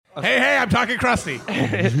Hey, I'm talking Krusty.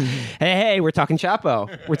 Hey, we're talking Chapo.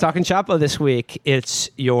 We're talking Chapo this week. It's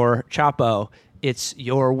your Chapo. It's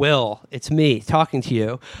your Will. It's me talking to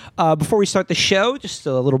you. Before we start the show, just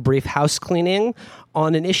a little brief house cleaning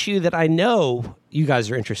on an issue that I know you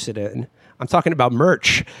guys are interested in. I'm talking about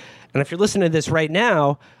merch. And if you're listening to this right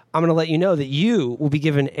now, I'm going to let you know that you will be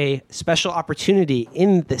given a special opportunity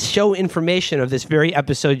in the show information of this very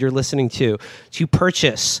episode you're listening to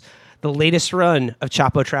purchase the latest run of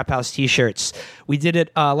Chapo Trap House t-shirts. We did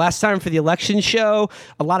it last time for the election show.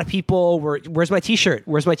 A lot of people were, where's my t-shirt?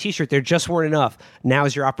 Where's my t-shirt? There just weren't enough. Now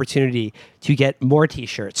is your opportunity to get more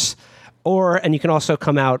t-shirts. And you can also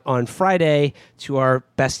come out on Friday to our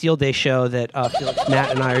Bastille Day show that Felix, Matt,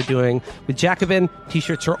 and I are doing with Jacobin.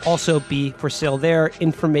 T-shirts will also be for sale there.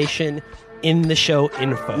 Information in the show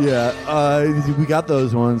info. Yeah, we got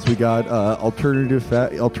those ones. We got alternative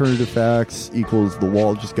facts equals the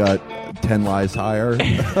wall just got 10 lies higher.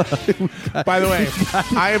 By the way,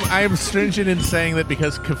 I am stringent in saying that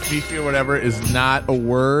because Kafifi or whatever is not a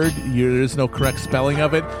word, there is no correct spelling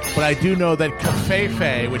of it. But I do know that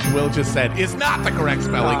Kafefe, which Will just said, is not the correct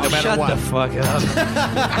spelling, no matter what. Shut the fuck up.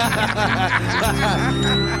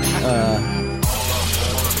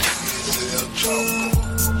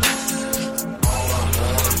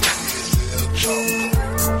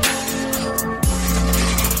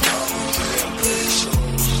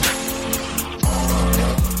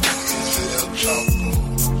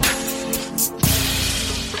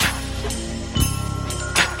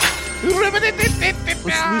 Let's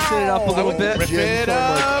loosen it up a little bit. Rip it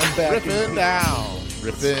up, rip it down,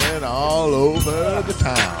 rip it all over the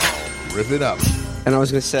town. Rip it up. And I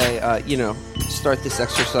was going to say, start this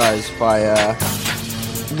exercise by a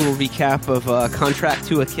little recap of Contract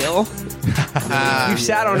to a Kill. You've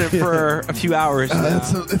sat on it for a few hours now.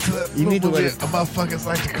 You need to let it. Motherfuckers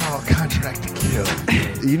like to call Contract to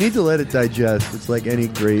Kill. You need to let it digest. It's like any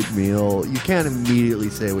great meal. You can't immediately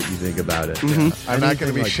say what you think about it. Mm-hmm. I'm not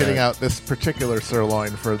going to be like shitting that. out this particular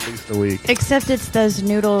sirloin for at least a week. Except it's those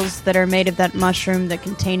noodles that are made of that mushroom that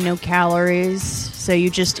contain no calories. So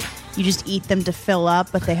you just eat them to fill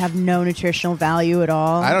up, but they have no nutritional value at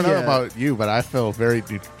all. I don't know Yeah. about you, but I feel very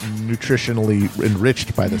nutritionally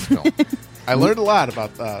enriched by this film. I learned a lot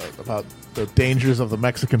about the dangers of the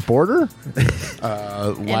Mexican border,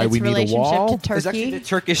 why its we need a relationship wall. to There's actually the Turkey.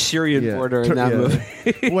 Turkish-Syrian Yeah. border in that movie.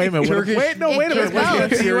 Wait a minute. Turkish- wait a minute. Turkish- No,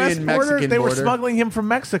 it's the U.S. Syrian, border. Mexican They were border. smuggling him from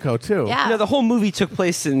Mexico, too. Yeah. No, the whole movie took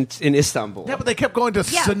place in Istanbul. Yeah, but they kept going to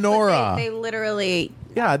Yeah, Sonora. but They literally.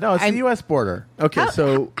 Yeah, no, it's the I'm- U.S. border. Okay,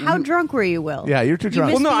 so How drunk were you, Will? Yeah, you're too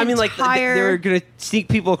drunk. missed Well, no, the I mean, like, they were going to sneak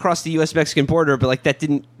people across the U.S.-Mexican border, but, like, that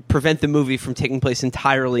didn't prevent the movie from taking place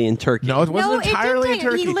entirely in Turkey. No, it wasn't No, it entirely in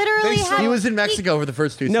didn't. Turkey. He literally They had- he was in Mexico for the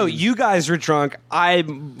first two No, scenes. you guys were drunk. I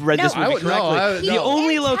read this No, movie I would- no, correctly. I- the no.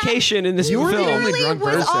 only He location in this You were the film, only literally drunk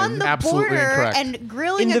was person. on the Absolutely border incorrect. and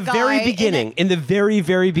grilling in the a guy very beginning, in the very,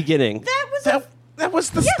 very beginning. That was That was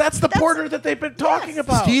the Yes, that's the that's- border that they've been talking Yes.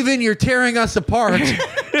 about. Steven, you're tearing us apart.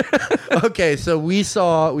 Okay, so we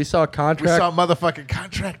saw We saw Contract motherfucking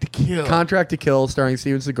Contract to Kill. Contract to Kill starring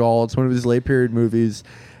Steven Seagal. It's one of his late period movies.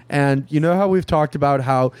 And you know how we've talked about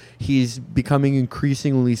how he's becoming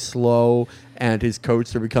increasingly slow and his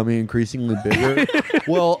coats are becoming increasingly bigger?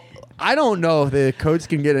 Well, I don't know if the coats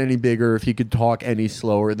can get any bigger if he could talk any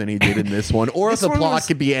slower than he did in this one, or if This the one plot was-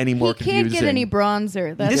 could be any more He can't confusing. get any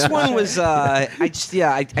bronzer. That's This for one sure. was, I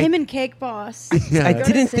him and Cake Boss. Yeah. I Go to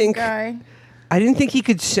didn't Same think- Guy. I didn't think he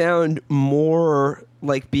could sound more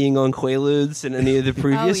like being on Quaaludes than any of the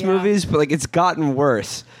previous yeah. movies, but like it's gotten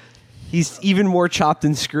worse. He's even more chopped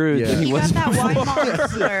and screwed Yeah. than he You was got that before. wine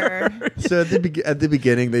monster. So at the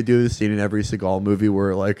beginning, they do this scene in every Seagal movie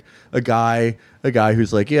where like a guy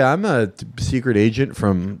who's like, yeah, I'm a secret agent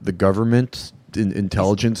from the government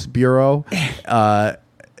intelligence bureau,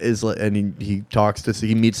 is like, and he talks to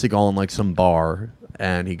he meets Seagal in like some bar,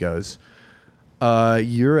 and he goes,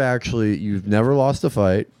 you've never lost a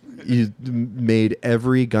fight. You've made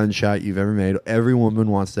every gunshot you've ever made. Every woman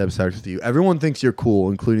wants to have sex with you. Everyone thinks you're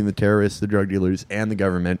cool, including the terrorists, the drug dealers, and the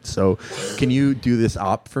government. So can you do this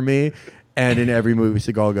op for me? And in every movie,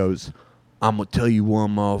 Seagal goes, I'm going to tell you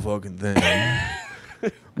one motherfucking thing.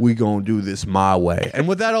 We going to do this my way. And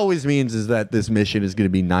what that always means is that this mission is going to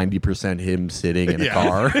be 90% him sitting in a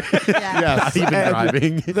car. Yeah. Not even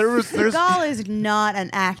driving. There's Seagal is not an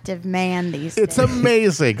active man these days. It's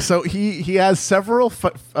amazing. So he has several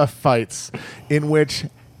fights in which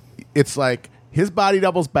it's like his body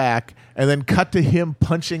doubles back and then cut to him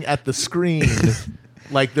punching at the screen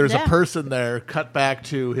like there's Yeah. a person there, cut back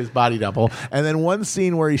to his body double, and then one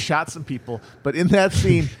scene where he shot some people, but in that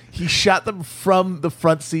scene he shot them from the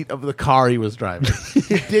front seat of the car he was driving.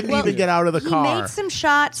 He didn't even get out of the car. He made some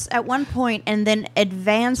shots at one point and then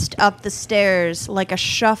advanced up the stairs like a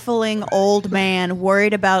shuffling old man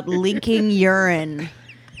worried about leaking urine.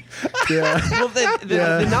 Yeah. Well, the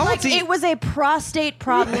Like novelty. it was a prostate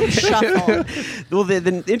problem shuffle. Well,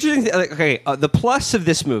 the interesting thing, okay, the plus of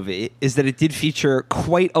this movie is that it did feature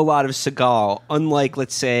quite a lot of Seagal, unlike,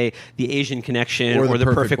 let's say, The Asian Connection Or or The The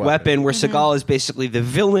Perfect Perfect Weapon, where Mm-hmm. Seagal is basically the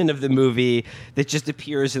villain of the movie that just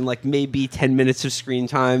appears in like maybe 10 minutes of screen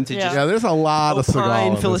time to Yeah. just Yeah, there's a lot of Seagal. in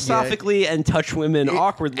opine this. philosophically and touch women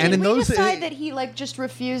awkwardly. and in Did we those- decide that he like just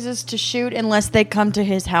refuses to shoot unless they come to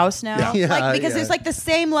his house now? Yeah. Like because Yeah. there's like the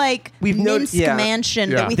same like We've Minsk yeah. mansion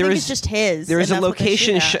Yeah. that we There think is- is just his. There is and a that's what they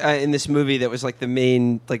location shoot at. in this movie that was like the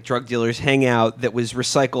main like drug dealers hangout that was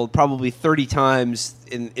recycled probably 30 times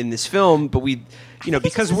in this film, but we, you know,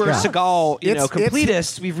 because this we're is Seagal, you know, It's-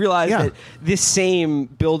 completists, we've realized Yeah. that this same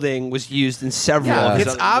building was used in several. Yeah, of his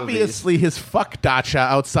it's other movies. obviously his fuck dacha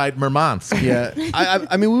outside Murmansk. Yeah,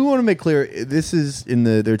 I mean, we want to make clear this is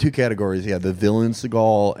there are two categories. Yeah, the villain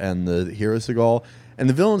Seagal and the hero Seagal. And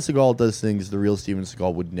the villain Seagal does things the real Steven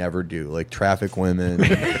Seagal would never do, like traffic women,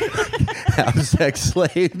 have sex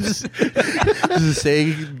slaves, just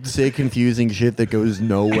say confusing shit that goes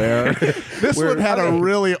nowhere. This one had a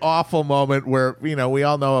really awful moment where, you know, we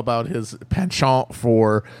all know about his penchant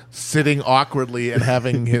for sitting awkwardly and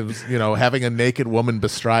having his, you know, having a naked woman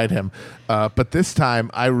bestride him. But this time,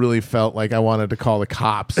 I really felt like I wanted to call the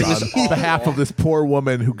cops on behalf of this poor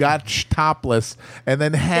woman who got topless and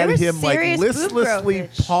then had There was him like serious boob listlessly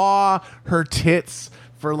gropage. paw her tits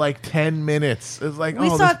for like 10 minutes. It's like, We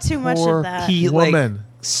oh, saw this too much of poor that. He woman. like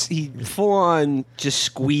he full on just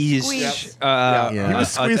squeezed. Squeezed. Yeah. He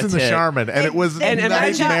was squeezing the tit. Charmin, and it was And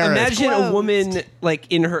imagine, nightmarish. imagine a Closed. woman like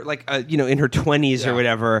in her you know in her 20s or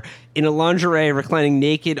whatever in a lingerie reclining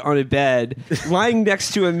naked on a bed, lying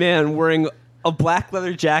next to a man wearing a black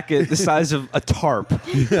leather jacket the size of a tarp,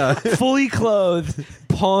 fully clothed,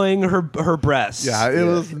 pawing her breasts. Yeah, it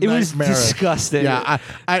was nightmarish. disgusting. Yeah,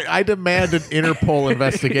 I demand an Interpol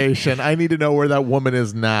investigation. I need to know where that woman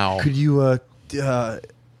is now. Could you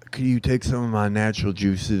take some of my natural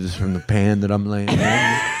juices from the pan that I'm laying in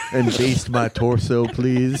and baste my torso,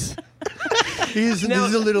 please? This is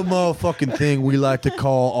a little motherfucking thing we like to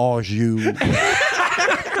call au jus.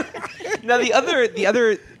 Now the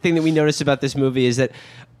other thing that we noticed about this movie is that,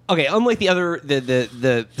 okay, unlike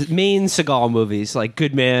the main Seagal movies like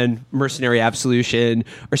Good Man, Mercenary Absolution,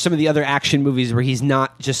 or some of the other action movies where he's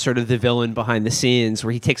not just sort of the villain behind the scenes,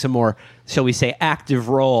 where he takes a more, shall we say, active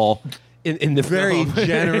role in the Very film.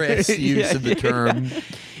 generous use Yeah, of the term.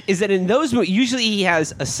 is that in those movies, usually he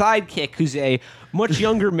has a sidekick who's a much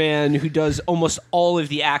younger man who does almost all of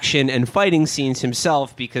the action and fighting scenes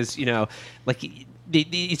himself because, you know, like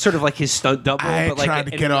it's sort of like his stunt double. I but like tried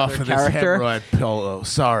to in get off another of this character. hemorrhoid pillow.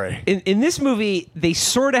 Sorry. In this movie, they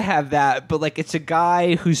sort of have that, but like it's a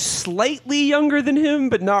guy who's slightly younger than him,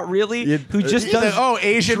 but not really, who just He's does. like,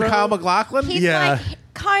 Asian Kyle McLaughlin? He's Yeah. like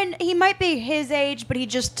he might be his age, but he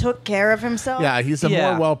just took care of himself. Yeah, he's a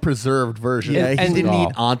Yeah. more well-preserved version. Yeah, of he and- didn't Seagal.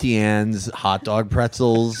 eat Auntie Anne's hot dog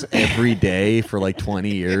pretzels every day for like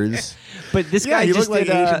 20 years. But this Yeah, guy he just looked like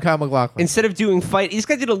did Asian Kyle McLaughlin. instead of doing fight. This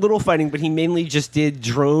guy did a little fighting, but he mainly just did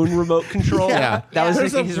drone remote control. Yeah. that was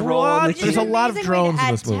There's like a his role. On the lot- there's team. a lot of Amazing drones way to in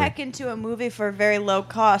add this movie. tech into a movie for a very low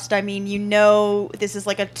cost. I mean, you know, this is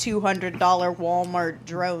like a $200 Walmart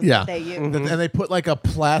drone Yeah. that they use. And they put like a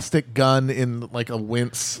plastic gun in like a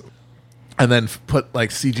wince and then put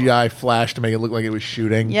like CGI flash to make it look like it was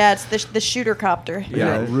shooting. Yeah, it's the shooter copter.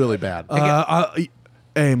 Yeah, really bad.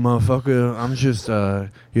 Hey, motherfucker, I'm just,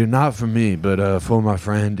 you're not for me, but for my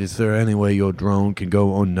friend, is there any way your drone can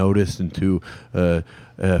go unnoticed into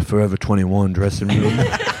Forever 21 dressing room?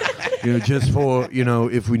 You know, just for, you know,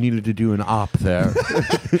 if we needed to do an op there.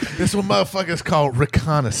 This one motherfucker's called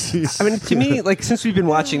reconnaissance. I mean, to me, like since we've been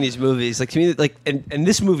watching these movies, like to me, like and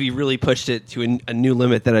this movie really pushed it to a new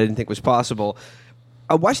limit that I didn't think was possible.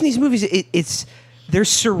 Watching these movies, they're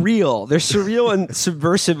surreal. They're surreal and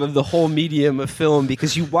subversive of the whole medium of film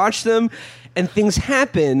because you watch them and things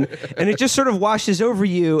happen and it just sort of washes over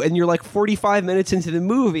you and you're like 45 minutes into the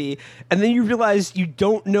movie and then you realize you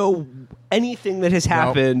don't know anything that has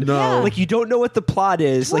happened. No. Like you don't know what the plot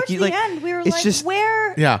is. Towards like you the like end, we were it's like, just who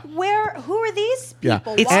are these Yeah.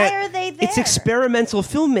 people. It's- Why are they there? It's experimental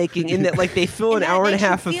filmmaking in that like they fill an that hour and a makes you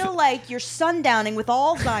half of feel like you're sundowning with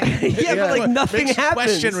Alzheimer's. yeah, but like nothing Makes you happens.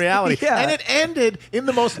 question reality. Yeah. And it ended in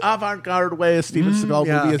the most avant-garde way a Steven Seagal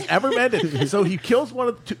yeah. movie has ever ended. So he kills one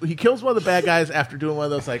of the bad guys after doing one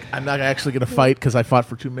of those like, I'm not actually going to fight because I fought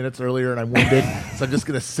for 2 minutes earlier and I'm wounded, so I'm just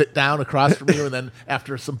going to sit down across from you and then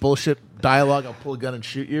after some bullshit dialogue I'll pull a gun and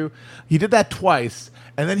shoot you. He did that twice,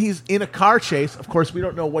 and then he's in a car chase. Of course, we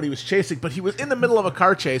don't know what he was chasing, but he was in the middle of a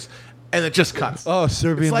car chase. And it just cuts. Oh,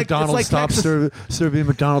 Serbian It's like- McDonald's it's like stopped Texas- Serbian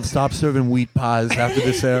McDonald's stopped serving wheat pies after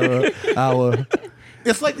this hour.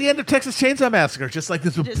 It's like the end of Texas Chainsaw Massacre, just like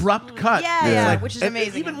this abrupt cut. Yeah, Yeah. yeah, Like- which is And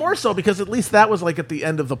amazing. even more so because at least that was like at the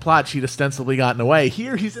end of the plot. She'd ostensibly gotten away.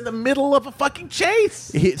 Here, he's in the middle of a fucking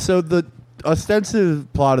chase. So the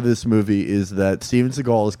ostensive plot of this movie is that Steven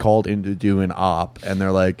Seagal is called in to do an op, and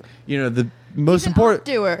they're like, the most He's an important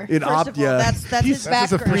op-doer, An first op, of all. yeah. That's his That's his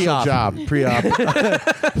background. official Pre-op. job.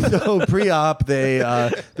 Pre-op. So pre-op,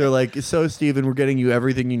 they're like, so Steven, we're getting you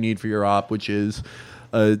everything you need for your op, which is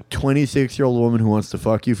a 26-year-old woman who wants to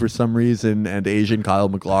fuck you for some reason, and Asian Kyle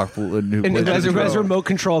MacLachlan who And plays who has Joe. remote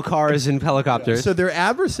control cars and helicopters. So their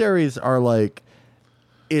adversaries are like,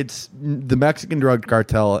 it's the Mexican drug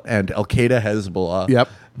cartel and Al Qaeda Hezbollah. Yep.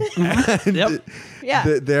 And Yep.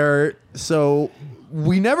 Yeah. They're so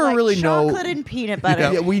we never Like really know. chocolate and peanut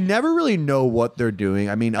butter. Yeah, we never really know what they're doing.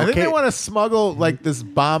 I mean, I think they okay, want to smuggle like this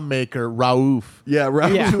bomb maker Rauf yeah,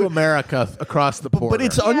 right. Yeah. to America across the border. But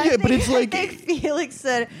it's Yeah, I but it's think- like I think Felix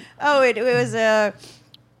said, "Oh, it was a."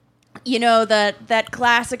 that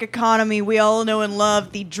classic economy we all know and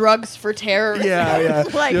love, the drugs for terrorism. yeah.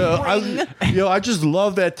 like bring. I just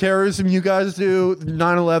love that terrorism you guys do.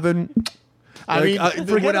 9/11. I mean,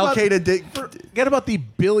 what Al Qaeda did. Forget about the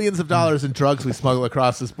billions of dollars in drugs we smuggle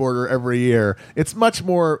across this border every year. It's much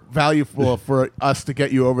more valuable for us to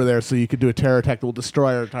get you over there so you could do a terror attack that will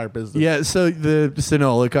destroy our entire business. Yeah, so the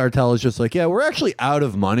Sinaloa cartel is just like, yeah, we're actually out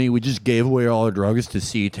of money. We just gave away all our drugs to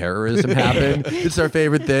see terrorism happen. It's our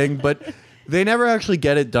favorite thing, but they never actually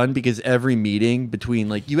get it done because every meeting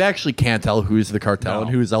between you actually can't tell who's the cartel and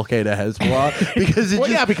who's Al Qaeda Hezbollah because because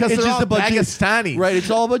it's they're just all a bunch Dagestanis. right? It's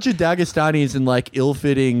all a bunch of Dagestanis in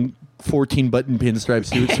ill-fitting 14-button pinstripe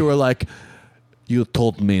suits who are like, you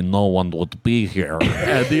told me no one would be here,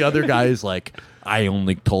 and the other guy is like, I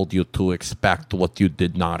only told you to expect what you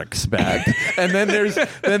did not expect. And then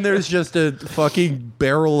there's just a fucking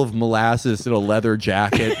barrel of molasses in a leather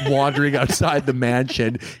jacket wandering outside the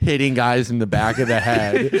mansion, hitting guys in the back of the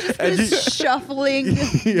head. And This shuffling,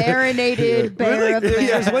 marinated bear of a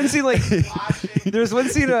There's man. one scene there's one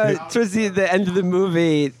scene towards the end of the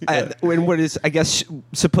movie when what is I guess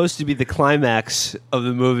supposed to be the climax of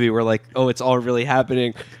the movie where it's all really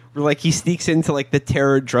happening where he sneaks into the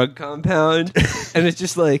terror drug compound and it's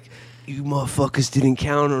just you motherfuckers didn't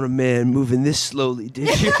count on a man moving this slowly,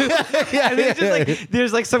 did you? And it's just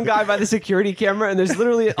there's some guy by the security camera, and there's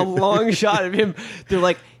literally a long shot of him.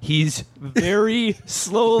 They're he's very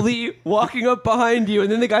slowly walking up behind you,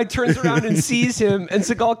 and then the guy turns around and sees him, and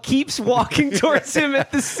Seagal keeps walking towards him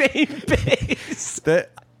at the same pace.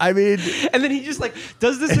 I mean, And then he just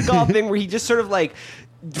does the Seagal thing where he just sort of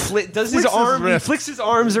does his Flicks his arm, he wrist. flicks his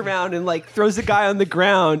arms around and throws the guy on the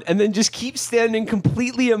ground, and then just keeps standing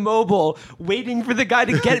completely immobile, waiting for the guy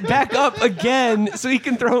to get back up again so he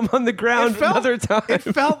can throw him on the ground another time. It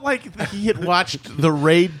felt like he had watched The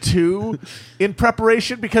Raid 2 in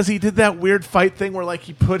preparation because he did that weird fight thing where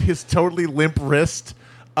he put his totally limp wrist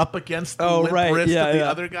up against the limp wrist yeah, of the yeah.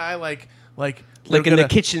 other guy, like in the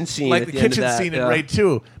kitchen scene, like at the the end of kitchen that, scene in yeah. Raid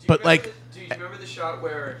 2. But Do you remember the shot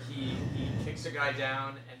where he kicks a guy down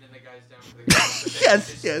and then the guy's down for the count, but then Yes,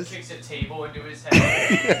 he just yes. kicks a table into his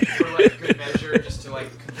head for good measure, just to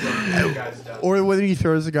confirm that the guy's done. or when he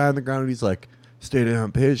throws the guy on the ground and he's like, stay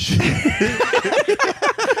down, bitch.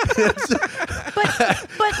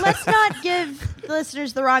 But let's not give the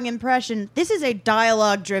listeners the wrong impression. This is a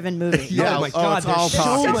dialogue-driven movie. Yeah. Oh my God, it's all there's so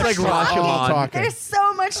talking. much It's like All Rashomon. talking. There's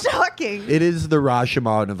so much talking. It is the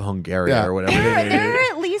Rashomon of Hungary Yeah. or whatever. There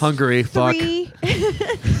are at least Hungary, fuck. three.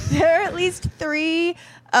 There are at least three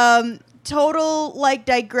total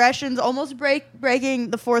digressions, almost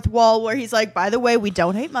breaking the fourth wall, where he's like, by the way, we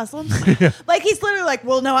don't hate Muslims. He's literally like,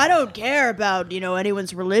 well, no, I don't care about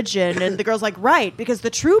anyone's religion, and the girl's like, right, because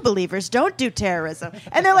the true believers don't do terrorism,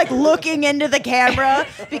 and they're looking into the camera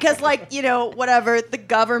because whatever, the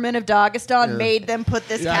government of Dagestan made them put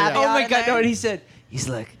this caveat. Oh my in God, there. no, and he's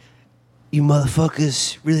like, you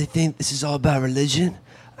motherfuckers really think this is all about religion?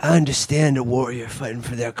 I understand a warrior fighting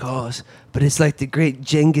for their cause, but it's like the great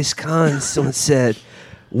Genghis Khan someone said,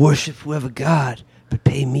 worship whoever God, but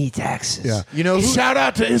pay me taxes. Yeah. You know who- shout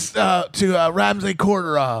out to Ramsey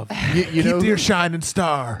Kordarov. You know Keep who- your shining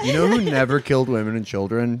star. You know who never killed women and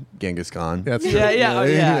children? Genghis Khan. That's true.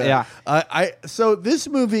 Yeah. So this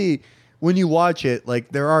movie, when you watch it, like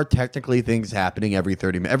there are technically things happening every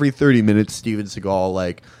 30 minutes. Every 30 minutes, Steven Seagal,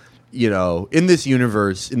 like, you know, in the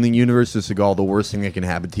universe of Seagal, the worst thing that can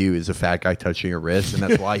happen to you is a fat guy touching your wrist, and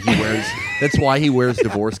that's why he wears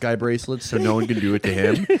divorce guy bracelets, so no one can do it to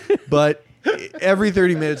him. But every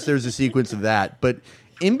 30 minutes, there's a sequence of that. But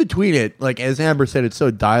in between it, like as Amber said, it's so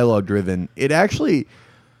dialogue driven. It actually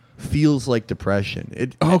feels like depression.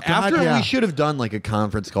 We should have done like a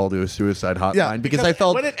conference call to a suicide hotline because I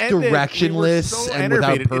felt when it ended, directionless we were so and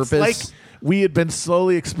without enervated. purpose. It's like we had been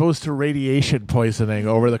slowly exposed to radiation poisoning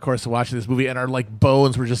over the course of watching this movie, and our like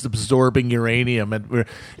bones were just absorbing uranium. And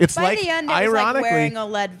it's By like the end, it was like ironically, wearing a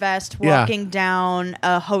lead vest, Yeah. walking down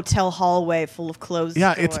a hotel hallway full of closed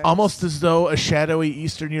yeah, doors. it's almost as though a shadowy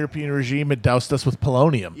Eastern European regime had doused us with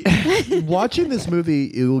polonium. Watching this movie,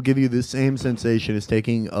 it will give you the same sensation as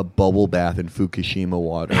taking a bubble bath in Fukushima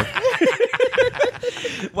water.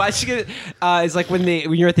 Watching it is like when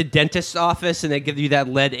you're at the dentist's office and they give you that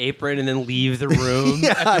lead apron and then leave the room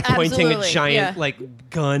after pointing a Absolutely, giant yeah. like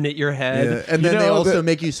gun at your head. Yeah, and then they know, also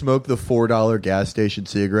make you smoke the $4 gas station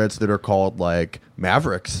cigarettes that are called like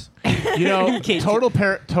Mavericks. You know, Okay.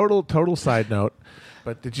 total side note.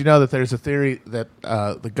 But did you know that there's a theory that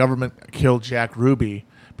the government killed Jack Ruby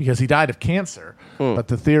because he died of cancer? But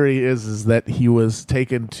the theory is that he was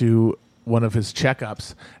taken to one of his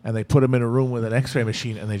checkups and they put him in a room with an X-ray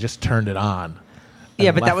machine and they just turned it on. Yeah,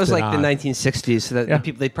 and but that left was it like on. the 1960s, so that Yeah. the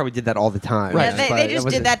people they probably did that all the time. Yeah, But they that just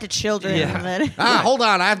wasn't- did that to children. Yeah. Hold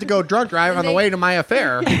on, I have to go drunk drive on the way to my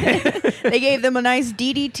affair. They gave them a nice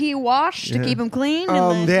DDT wash to keep them clean.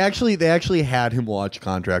 And They then, actually had him watch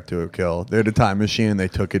Contract to a Kill. They had a time machine and they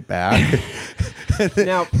took it back.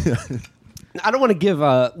 Now, I don't want to give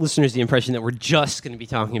listeners the impression that we're just going to be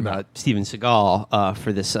talking about Steven Seagal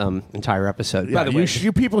for this entire episode. Yeah, By the way,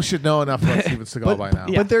 you people should know enough about Steven Seagal by now.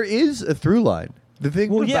 But there is a through line. The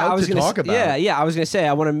thing we're about to talk about. I was going to say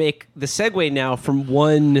I want to make the segue now from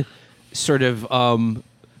one sort of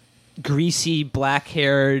greasy,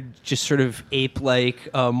 black-haired, just sort of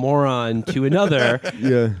ape-like moron to another.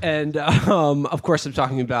 Yeah. And of course, I'm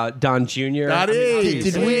talking about Don Jr. That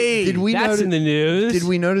is. Did we That's notice, in the news. Did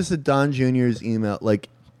we notice that Don Jr.'s email, like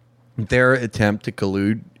their attempt to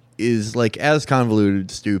collude, is like as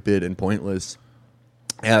convoluted, stupid, and pointless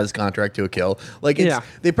as Contract to a Kill? Like,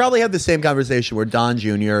 they probably had the same conversation where Don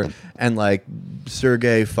Jr. and like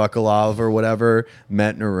Sergei Fukalov or whatever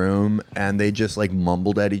met in a room and they just like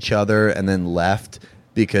mumbled at each other and then left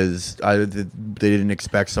because they didn't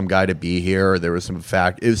expect some guy to be here, or there was some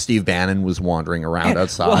fact. It was Steve Bannon was wandering around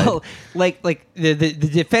outside. Well, like the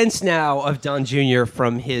defense now of Don Jr.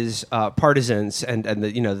 from his partisans and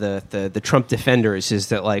the Trump defenders is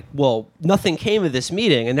that like, well, nothing came of this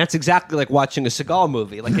meeting, and that's exactly like watching a Seagal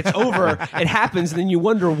movie. Like it's over, it happens, and then you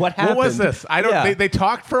wonder what happened. What was this? I don't. Yeah. They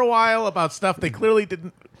talked for a while about stuff they clearly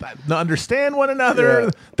didn't understand one another. Yeah.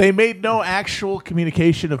 They made no actual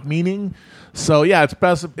communication of meaning. So yeah,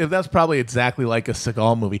 that's probably exactly like a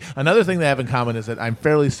Seagal movie. Another thing they have in common is that I'm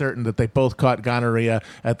fairly certain that they both caught gonorrhea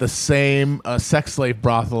at the same sex slave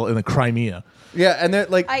brothel in the Crimea. Yeah, and they're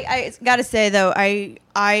like, I gotta say though,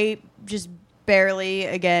 I just barely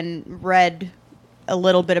again read a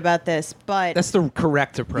little bit about this, but That's the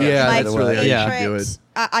correct approach. Yeah, my that's really how you should do favorite-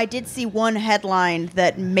 it. I did see one headline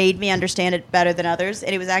that made me understand it better than others,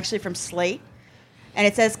 and it was actually from Slate. And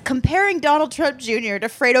it says, comparing Donald Trump Jr. to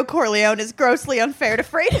Fredo Corleone is grossly unfair to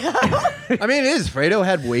Fredo. I mean, it is. Fredo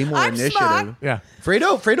had way more I'm initiative. smart. Yeah.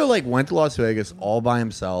 Fredo like went to Las Vegas all by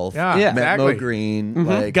himself. Yeah, Yeah. Met exactly. Mo Green.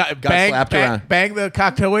 Like, got bang, slapped around. bang the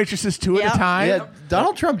cocktail waitresses two at Yeah. a time. Yeah,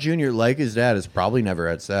 Donald Trump Jr., like his dad, has probably never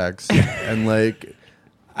had sex. And like,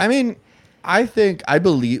 I mean, I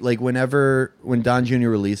believe like when Don Jr.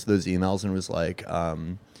 released those emails and was like,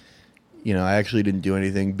 I actually didn't do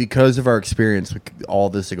anything because of our experience with all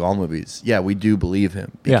the Seagal movies. Yeah, we do believe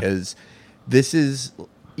him because this is,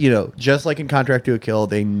 just like in Contract to a Kill,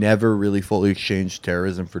 they never really fully exchanged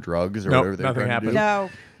terrorism for drugs or Nope, whatever they're nothing trying to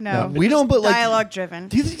happened. do. No. We don't, but like Dialogue driven.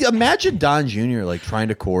 Do you imagine Don Jr. like trying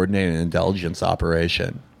to coordinate an intelligence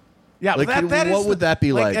operation? Yeah, Like, that what is would that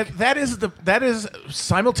be like? That is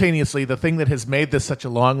simultaneously the thing that has made this such a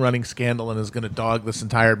long-running scandal and is going to dog this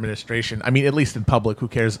entire administration. I mean, at least in public, who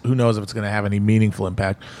cares? Who knows if it's going to have any meaningful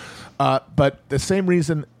impact? But the same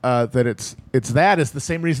reason that it's that is the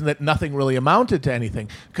same reason that nothing really amounted to anything,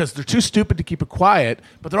 because they're too stupid to keep it quiet,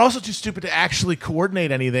 but they're also too stupid to actually coordinate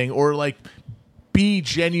anything or like be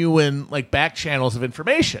genuine like back channels of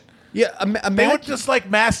information. Yeah, They would imagine. just like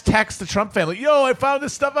mass text the Trump family. Yo, I found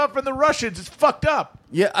this stuff out from the Russians. It's fucked up.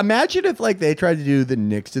 Yeah, imagine if like they tried to do the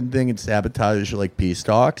Nixon thing and sabotage like peace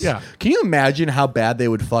talks. Yeah. Can you imagine how bad they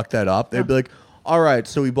would fuck that up? They'd be like, all right,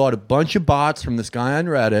 so we bought a bunch of bots from this guy on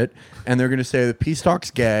Reddit, and they're going to say the peace talk's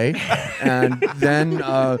gay, and then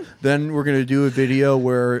we're going to do a video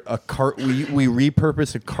where we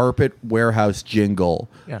repurpose a carpet warehouse jingle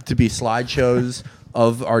to be slideshows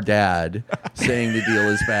of our dad saying the deal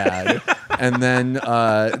is bad, and then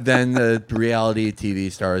the reality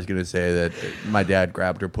TV star is going to say that my dad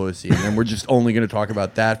grabbed her pussy, and then we're just only going to talk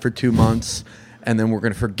about that for 2 months. And then we're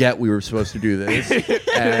going to forget we were supposed to do this.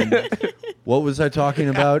 And what was I talking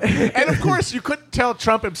about? And of course, you couldn't tell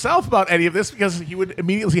Trump himself about any of this because he would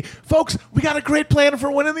immediately say, folks, we got a great plan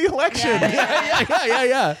for winning the election.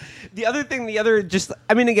 Yeah. The other thing,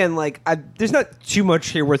 again, like, there's not too much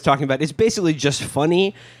here worth talking about. It's basically just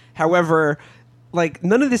funny. However, like,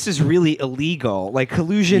 none of this is really illegal. Like,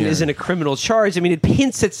 collusion isn't a criminal charge. I mean, it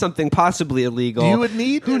hints at something possibly illegal. You would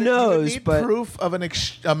need who knows, but proof of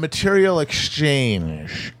a material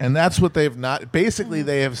exchange, and that's what they've not. Basically,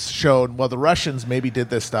 they have shown. Well, the Russians maybe did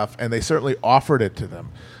this stuff, and they certainly offered it to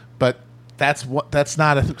them, but that's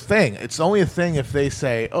not a thing. It's only a thing if they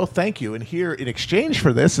say, "Oh, thank you," and here in exchange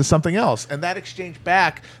for this is something else, and that exchange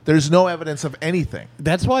back, there's no evidence of anything.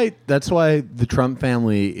 That's why the Trump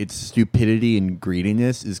family, its stupidity and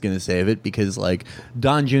greediness is going to save it, because like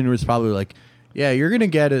Don Jr. was probably like, yeah, you're going to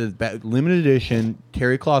get a limited edition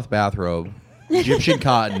terry cloth bathrobe, Egyptian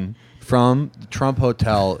cotton from the Trump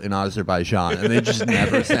Hotel in Azerbaijan, and they just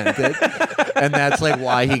never sent it. And that's like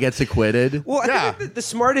why he gets acquitted. Well, I think the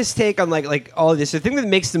smartest take on like all of this, the thing that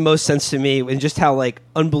makes the most sense to me, and just how like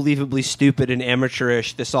unbelievably stupid and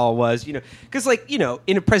amateurish this all was, because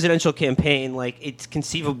in a presidential campaign, like it's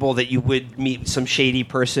conceivable that you would meet some shady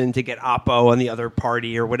person to get oppo on the other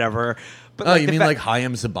party or whatever. But you mean like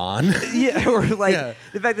Hayam Zaban? Yeah, or like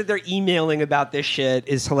the fact that they're emailing about this shit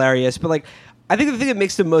is hilarious. But like, I think the thing that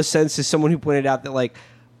makes the most sense is someone who pointed out that like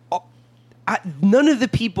none of the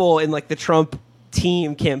people in like the Trump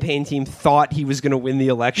campaign team thought he was going to win the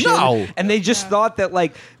election. No. And they just thought that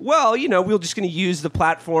like, well, we're just going to use the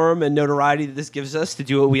platform and notoriety that this gives us to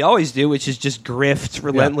do what we always do, which is just grift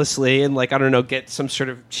relentlessly and like, I don't know, get some sort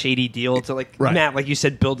of shady deal to like, Matt, like you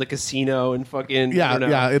said, build a casino and fucking,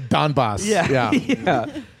 Donbass. Yeah,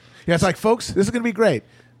 it's like, folks, this is going to be great.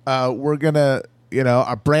 We're going to,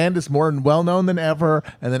 our brand is more well known than ever.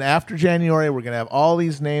 And then after January, we're going to have all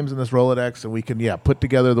these names in this Rolodex, and we can, put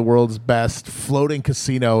together the world's best floating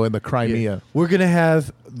casino in the Crimea. Yeah. We're going to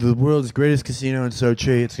have the world's greatest casino in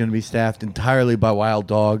Sochi. It's going to be staffed entirely by wild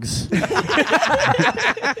dogs.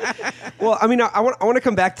 Well, I mean, I want to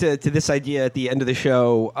come back to this idea at the end of the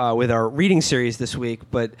show with our reading series this week.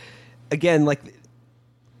 But again, like,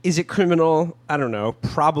 is it criminal? I don't know.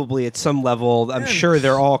 Probably at some level. I'm sure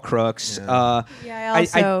they're all crooks. I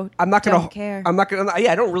also I'm not gonna don't care. I'm not gonna.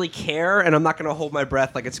 Yeah, I don't really care, and I'm not gonna hold my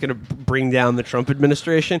breath like it's gonna bring down the Trump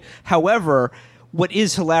administration. However, what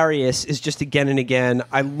is hilarious is just again and again,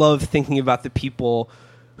 I love thinking about the people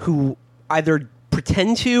who either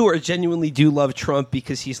pretend to or genuinely do love Trump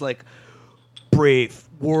because he's like brave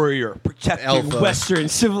warrior protecting Alpha. Western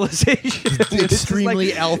civilization.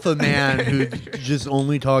 Extremely alpha man who just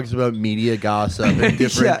only talks about media gossip and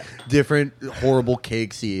different horrible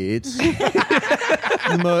cakes he eats.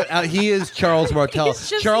 He is Charles Martel.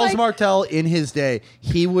 Charles Martel, in his day,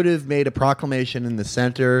 he would have made a proclamation in the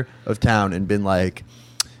center of town and been like,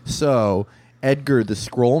 so Edgar the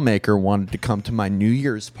scroll maker wanted to come to my New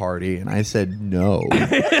Year's party, and I said no.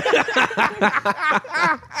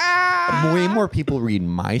 Way more people read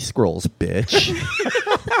my scrolls, bitch.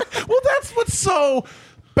 Well, that's what's so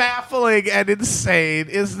baffling and insane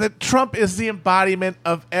is that Trump is the embodiment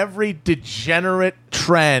of every degenerate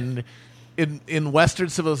trend in Western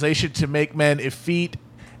civilization to make men effete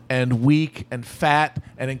and weak and fat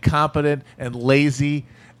and incompetent and lazy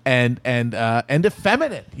and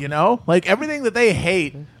effeminate, like everything that they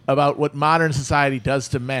hate about what modern society does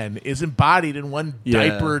to men is embodied in one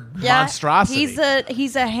diapered monstrosity.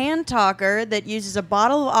 He's a hand talker that uses a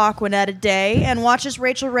bottle of Aquanet a day and watches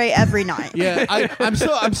Rachel Ray every night. Yeah,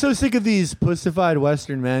 I'm so sick of these pussified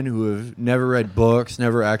Western men who have never read books,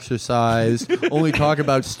 never exercised, only talk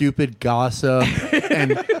about stupid gossip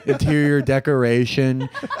and interior decoration.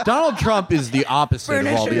 Donald Trump is the opposite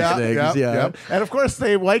of all these things. Yeah. And of course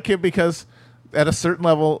they like him because at a certain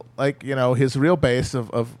level, like, his real base of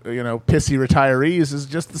pissy retirees is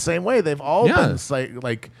just the same way. They've all been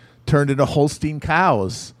like turned into Holstein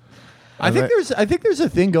cows. I think there's a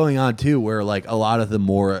thing going on too where like a lot of the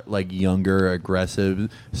more like younger, aggressive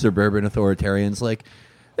suburban authoritarians, like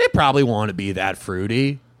they probably want to be that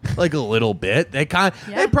fruity. Like a little bit. They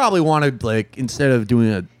probably want to, like, instead of doing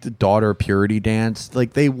a daughter purity dance,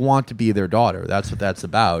 like, they want to be their daughter. That's what that's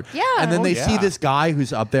about. Yeah. And then they yeah. see this guy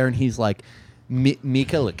who's up there and he's like,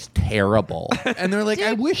 Mika looks terrible. And they're like,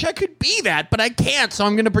 I wish I could be that, but I can't, so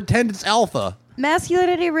I'm going to pretend it's alpha.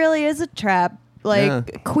 Masculinity really is a trap. Like, Yeah.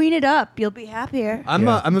 queen it up. You'll be happier. I'm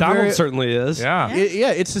a Donald very, certainly is. Yeah.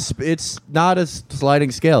 it's not a sliding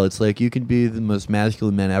scale. It's like you can be the most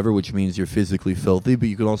masculine man ever, which means you're physically filthy, but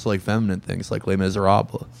you can also like feminine things like Les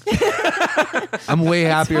Miserables. I'm way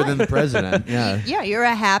happier than the president. Yeah. Yeah, you're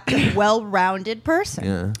a happy, well-rounded person.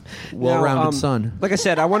 Yeah. Well-rounded Now, son. Like I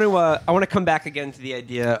said, I want to come back again to the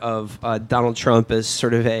idea of Donald Trump as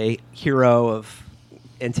sort of a hero of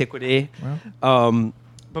antiquity.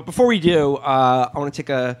 But before we do, I want to take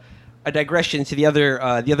a digression to the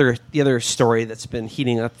other story that's been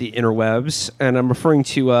heating up the interwebs, and I'm referring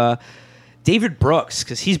to David Brooks,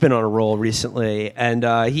 because he's been on a roll recently, and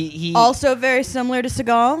he Also very similar to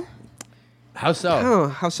Seagal, How so? Oh,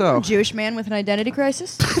 how so? Jewish man with an identity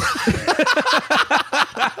crisis. This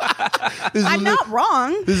is I'm not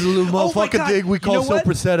wrong. This is a little Oh my motherfucking God. thing we You call know what?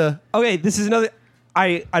 Soprasetta. Okay, this is another.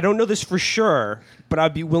 I don't know this for sure, but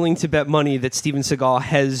I'd be willing to bet money that Steven Seagal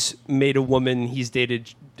has made a woman he's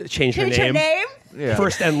dated change her Change name. your name? Yeah.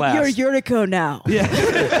 First and last. You're Yuriko now. Yeah.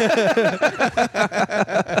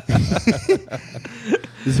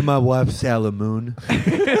 This is my wife, Salamoon.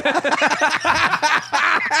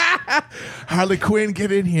 Harley Quinn,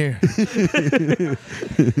 get in here.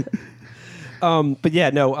 But yeah,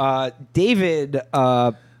 no. David.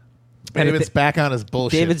 David's back on his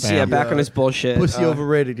bullshit. David's fam. back on his bullshit. Pussy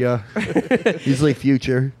overrated, yeah. He's like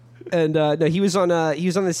Future. And no, he was on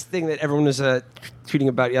this thing that everyone was tweeting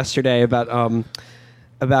about yesterday about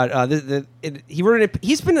he wrote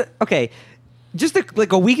he's been okay. Just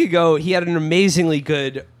like a week ago, he had an amazingly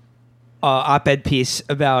good op-ed piece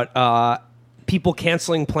about people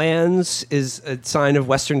canceling plans is a sign of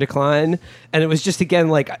Western decline, and it was just again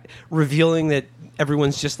like revealing that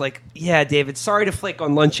everyone's just like, yeah, David, sorry to flake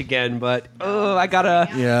on lunch again, but I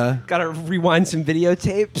gotta rewind some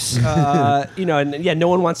videotapes, and yeah, no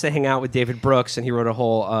one wants to hang out with David Brooks, and he wrote a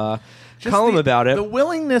whole column about it. The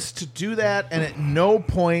willingness to do that and at no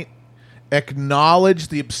point acknowledge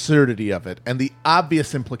the absurdity of it and the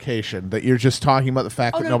obvious implication that you're just talking about the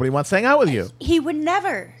fact that no. nobody wants to hang out with you. He would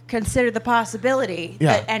never consider the possibility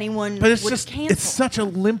that anyone but it's would just cancel. it's such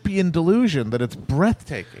Olympian delusion that it's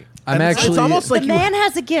breathtaking. I'm And it's actually- almost the like man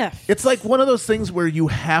has a gift. it's like one of those things where you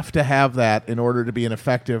have to have that in order to be an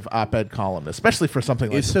effective op-ed columnist, especially for something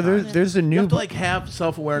like So there's a you new... have to like have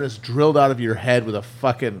self-awareness drilled out of your head with a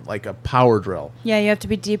fucking like a power drill. Yeah, you have to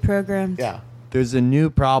be deprogrammed. Yeah. There's a new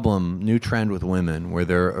trend with women where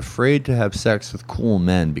they're afraid to have sex with cool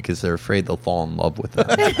men because they're afraid they'll fall in love with them.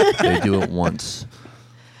 They do it once.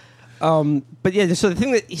 But yeah, so the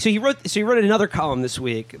thing that he wrote another column this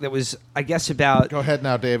week that was, I guess, about Go ahead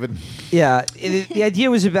now, David. yeah. The idea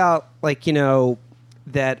was about like that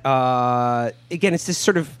again, it's this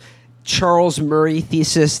sort of Charles Murray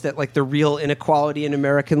thesis that like the real inequality in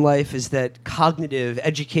American life is that cognitive,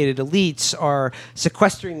 educated elites are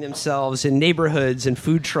sequestering themselves in neighborhoods and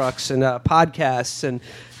food trucks and podcasts and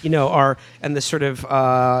and the sort of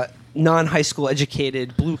non-high school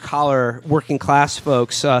educated blue collar working class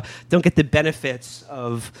folks don't get the benefits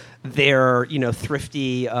of their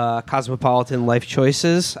thrifty cosmopolitan life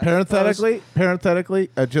choices. Parenthetically,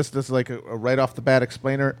 just as like a right off the bat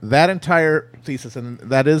explainer, that entire thesis, and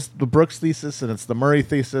that is the Brooks thesis, and it's the Murray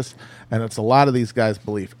thesis, and it's a lot of these guys'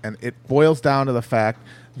 belief, and it boils down to the fact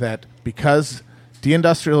that because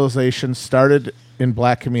deindustrialization started in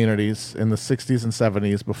black communities in the 60s and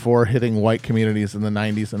 70s before hitting white communities in the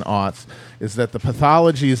 90s and aughts, is that the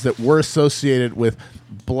pathologies that were associated with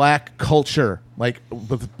black culture, like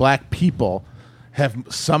with black people, have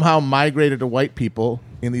somehow migrated to white people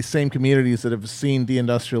in these same communities that have seen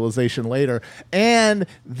deindustrialization later, and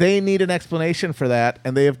they need an explanation for that,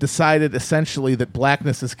 and they have decided essentially that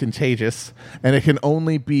blackness is contagious, and it can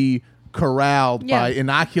only be corralled by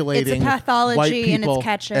inoculating It's a pathology white and people, it's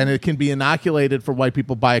catching. and it can be inoculated for white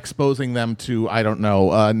people by exposing them to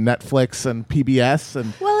Netflix and PBS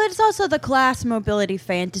and Well, it's also the class mobility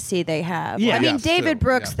fantasy they have. Yeah. I mean, Yes, David too.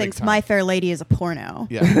 Brooks Yeah, big thinks time. My Fair Lady is a porno.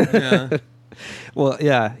 yeah. Well,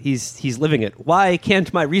 yeah, he's living it. Why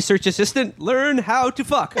can't my research assistant learn how to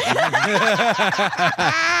fuck?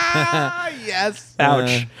 Yes.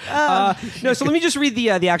 Ouch. No, so let me just read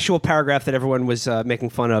the actual paragraph that everyone was making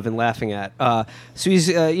fun of and laughing at. So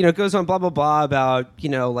he's goes on blah blah blah about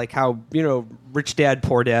like how rich dad,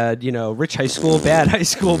 poor dad, rich high school, bad high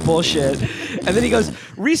school bullshit. And then he goes,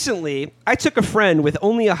 recently, I took a friend with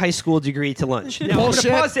only a high school degree to lunch. Now, Bullshit.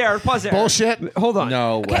 I'm gonna pause there. Bullshit. Hold on.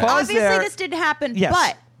 No way. Okay, Pause obviously there. this didn't happen,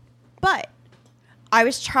 Yes. but I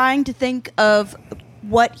was trying to think of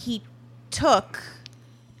what he took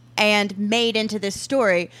and made into this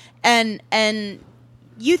story, and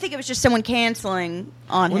you think it was just someone canceling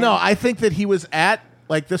on him. Well, no, I think that he was at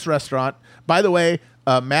like this restaurant. By the way,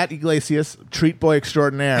 Matt Iglesias, treat boy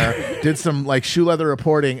extraordinaire, did some like shoe leather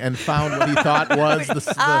reporting and found what he thought was here's a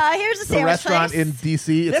the sandwich restaurant place. in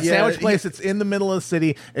DC. It's a Yeah, sandwich yeah. place. It's in the middle of the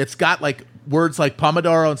city. It's got like words like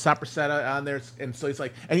Pomodoro and Sapressetta on there, and so he's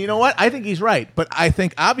like, and you know what? I think he's right, but I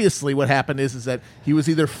think obviously what happened is that he was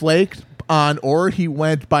either flaked on or he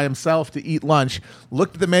went by himself to eat lunch,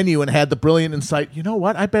 looked at the menu and had the brilliant insight, you know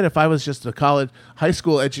what? I bet if I was just a high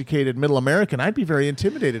school educated middle American, I'd be very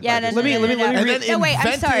intimidated by this. Let me And then No, wait,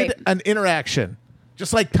 I'm sorry. invented an interaction.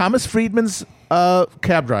 Just like Thomas Friedman's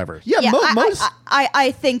cab driver. Yeah, Yeah, most.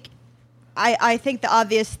 I think the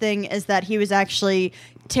obvious thing is that he was actually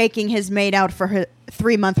taking his maid out for her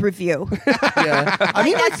 3-month review. yeah. I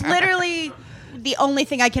mean, that's literally the only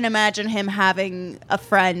thing I can imagine him having a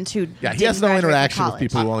friend who. Yeah, he didn't has no graduate from interaction with college.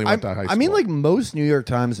 people who only went to high school. I mean, like most New York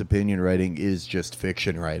Times opinion writing is just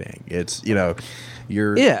fiction writing. It's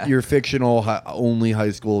your fictional only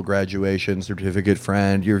high school graduation certificate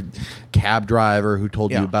friend, your cab driver who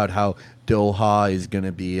told you Yeah. about how Doha is going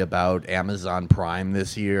to be about Amazon Prime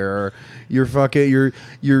this year. Your fucking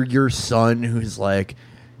your son who's like,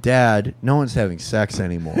 Dad, no one's having sex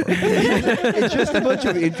anymore. It's just a bunch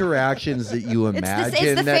of interactions that you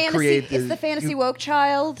imagine that create It's the fantasy woke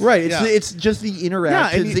child. Right. Yeah. It's just the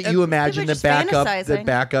interactions and that you imagine People that are just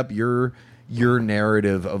back up your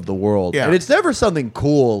narrative of the world. Yeah. And it's never something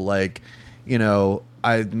cool like,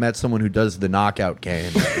 I met someone who does the knockout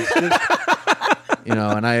game. It's just,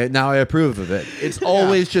 and I approve of it. It's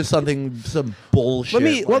always just some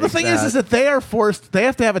bullshit. Well, the like thing is that they are forced. They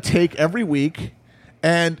have to have a take every week,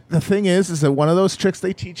 and the thing is that one of those tricks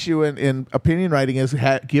they teach you in opinion writing is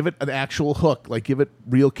give it an actual hook, like give it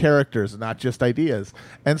real characters, not just ideas.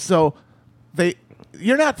 And so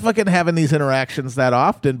you're not fucking having these interactions that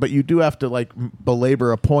often, but you do have to like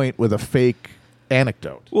belabor a point with a fake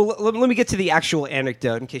anecdote. Well, let me get to the actual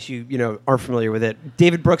anecdote in case you are familiar with it.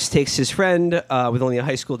 David Brooks takes his friend with only a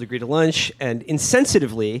high school degree to lunch, and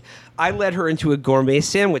insensitively, I led her into a gourmet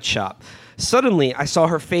sandwich shop. Suddenly, I saw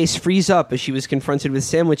her face freeze up as she was confronted with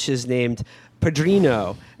sandwiches named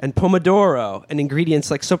Padrino and Pomodoro and ingredients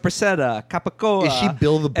like Sopressetta, Capicola. Is she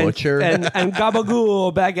Bill the Butcher? And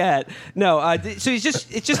Gabagool baguette. No, so it's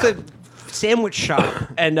just a sandwich shop,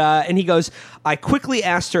 and he goes, I quickly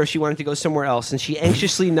asked her if she wanted to go somewhere else, and she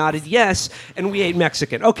anxiously nodded yes, and we ate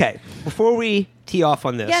Mexican. Okay, before we tee off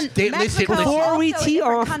on this, Again, Mexico before we also a tee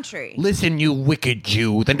different off- country. Listen, you wicked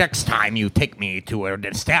Jew, the next time you take me to an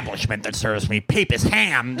establishment that serves me Papist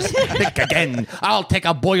hams, think again. I'll take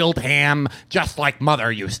a boiled ham just like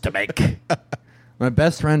Mother used to make. My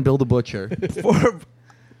best friend, Bill the Butcher.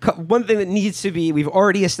 one thing that needs to be, we've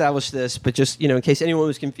already established this, but just in case anyone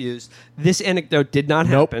was confused, this anecdote did not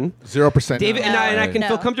happen. 0%. David, and I can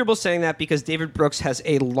feel comfortable saying that because David Brooks has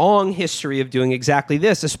a long history of doing exactly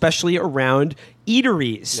this, especially around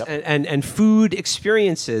eateries and food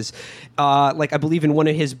experiences. Like I believe in one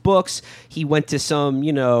of his books, he went to some,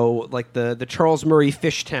 like the Charles Murray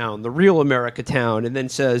Fish Town, the real America town, and then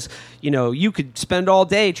says, you could spend all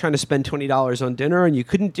day trying to spend $20 on dinner and you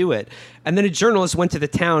couldn't do it. And then a journalist went to the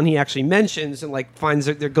town he actually mentions and like finds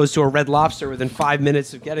that there goes to a Red Lobster within 5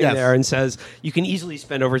 minutes of getting there and says, you can easily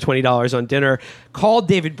spend over $20 on dinner. Called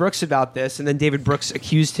David Brooks about this, and then David Brooks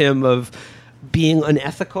accused him of being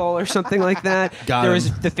unethical or something like that. There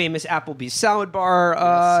was the famous Applebee's salad bar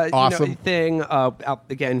awesome. thing.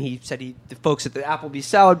 Again, he said the folks at the Applebee's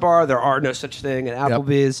salad bar, there are no such thing at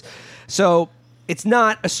Applebee's. So it's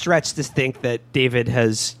not a stretch to think that David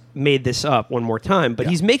has made this up one more time, but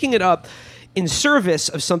he's making it up in service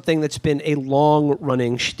of something that's been a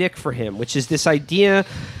long-running shtick for him, which is this idea,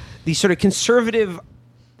 the sort of conservative,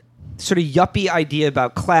 sort of yuppie idea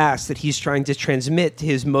about class that he's trying to transmit to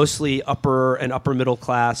his mostly upper and upper middle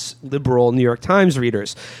class liberal New York Times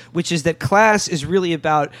readers, which is that class is really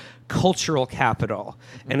about cultural capital,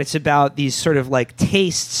 and it's about these sort of like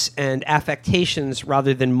tastes and affectations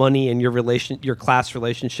rather than money and your class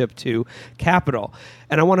relationship to capital.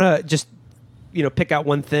 And I want to just pick out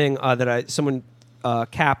one thing that someone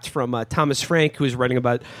capped from Thomas Frank, who was writing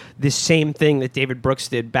about this same thing that David Brooks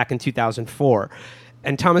did back in 2004.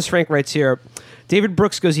 And Thomas Frank writes here, David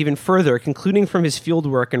Brooks goes even further, concluding from his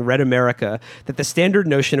fieldwork in Red America that the standard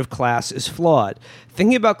notion of class is flawed.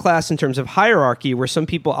 Thinking about class in terms of hierarchy, where some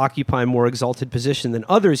people occupy a more exalted position than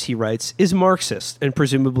others, he writes, is Marxist and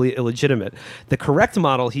presumably illegitimate. The correct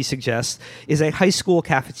model, he suggests, is a high school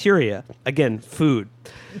cafeteria. Again, food.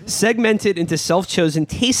 Segmented into self-chosen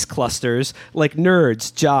taste clusters like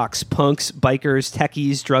nerds, jocks, punks, bikers,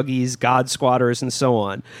 techies, druggies, god squatters, and so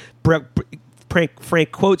on.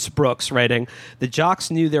 Frank quotes Brooks, writing, "The jocks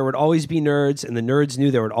knew there would always be nerds, and the nerds knew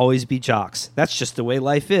there would always be jocks. That's just the way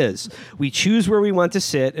life is. We choose where we want to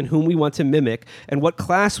sit and whom we want to mimic and what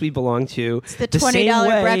class we belong to. It's the same $20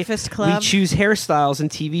 way Breakfast Club. We choose hairstyles and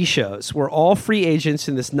TV shows. We're all free agents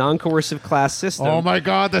in this non-coercive class system." Oh my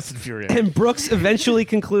God, that's infuriating. And Brooks eventually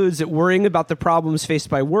concludes that worrying about the problems faced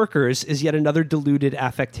by workers is yet another diluted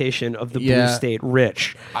affectation of the blue state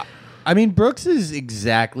rich. I mean, Brooks is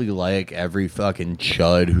exactly like every fucking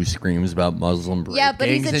chud who screams about Muslim rape Yeah, but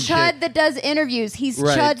he's a gangs chud and shit. that does interviews. He's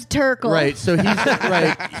Right. Chud Turkle. Right, so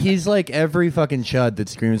he's he's like every fucking chud that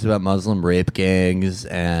screams about Muslim rape gangs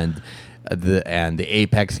and the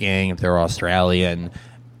Apex gang if they're Australian,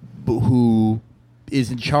 who is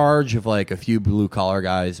in charge of like a few blue collar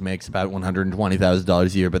guys, makes about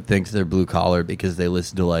 $120,000 a year, but thinks they're blue collar because they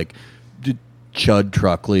listen to like Chud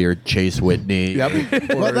Truckley or Chase Whitney, Yep.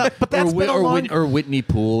 But that's been a long- or Whitney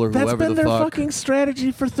Poole or That's whoever been the their fuck. fucking strategy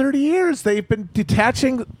for 30 years. They've been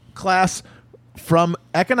detaching class from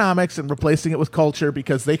economics and replacing it with culture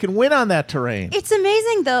because they can win on that terrain. It's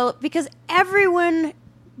amazing though because everyone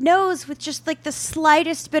knows with just like the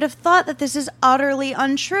slightest bit of thought that this is utterly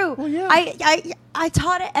untrue. Well, yeah. I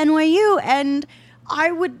taught at NYU and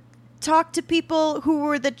I would talk to people who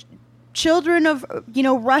were the children of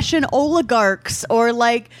Russian oligarchs or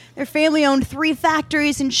like their family owned 3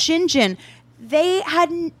 factories in Shenzhen. They had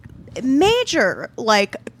major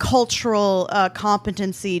like cultural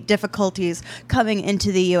competency difficulties coming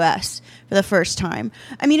into the U.S. for the first time.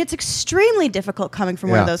 I mean, it's extremely difficult coming from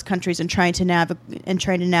one of Yeah. those countries and trying to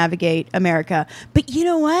navigate America. But you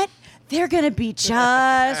know what? They're going to be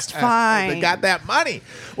just fine. They got that money.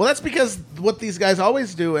 Well, that's because what these guys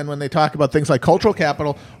always do, and when they talk about things like cultural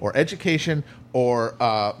capital or education or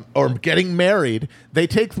getting married, they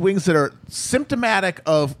take things that are symptomatic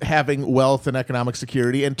of having wealth and economic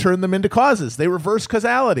security and turn them into causes. They reverse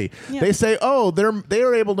causality. Yeah. They say, oh, they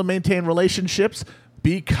are able to maintain relationships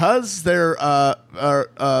because they're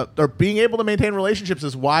being able to maintain relationships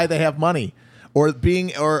is why they have money. Or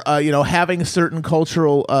having certain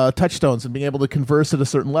cultural touchstones and being able to converse at a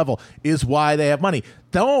certain level is why they have money.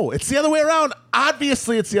 No, it's the other way around.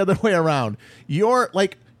 Obviously, it's the other way around. You have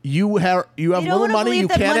You don't little wanna money. believe You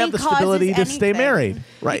that can't money have the causes stability to stay anything. married,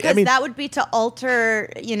 right? Because I mean, that would be to alter,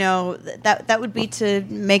 that would be to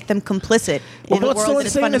make them complicit Well, in a what's world so that is insane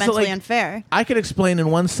is that, fundamentally like, unfair. I could explain in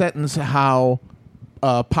one sentence how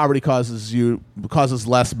poverty causes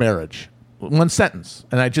less marriage. One sentence,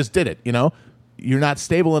 and I just did it. You're not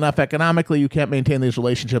stable enough economically. You can't maintain these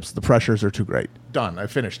relationships. The pressures are too great. Done. I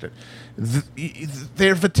finished it.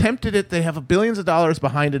 They've attempted it. They have billions of dollars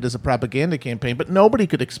behind it as a propaganda campaign, but nobody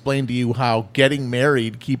could explain to you how getting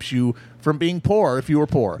married keeps you from being poor if you were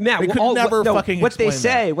poor. Matt, they could never fucking what they explain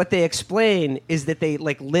say, that. what they explain is that they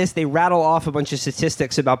they rattle off a bunch of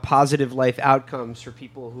statistics about positive life outcomes for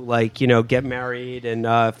people who get married and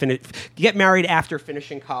get married after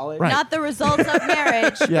finishing college. Right. Not the results of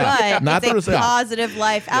marriage, Yeah. but Not the it's a result. positive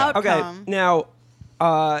life outcome. Okay, now,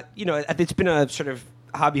 it's been a sort of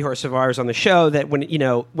hobby horse of ours on the show that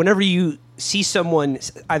whenever you see someone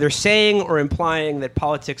either saying or implying that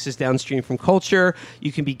politics is downstream from culture,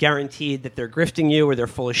 you can be guaranteed that they're grifting you or they're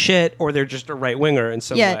full of shit or they're just a right winger in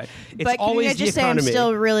some way. It's but can always I the just say I'm economy.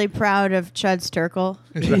 still really proud of Chud Sturkle.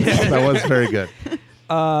 That was very good.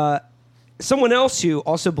 Someone else who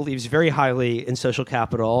also believes very highly in social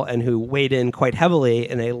capital and who weighed in quite heavily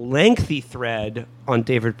in a lengthy thread on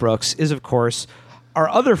David Brooks is, of course, our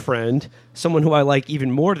other friend, someone who I like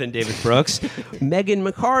even more than David Brooks, Megan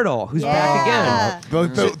McArdle, who's back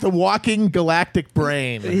again. The walking galactic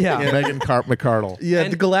brain. Yeah. Megan McArdle. Yeah,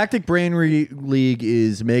 And- the Galactic Brain League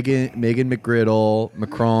is Megan McGriddle,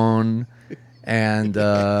 Macron, and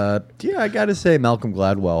I gotta say Malcolm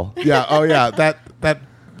Gladwell. Yeah. Oh, yeah.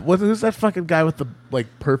 Who's that fucking guy with the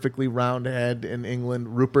perfectly round head in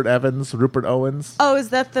England? Rupert Owens. Oh, is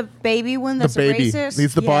that the baby one that's the baby. a racist?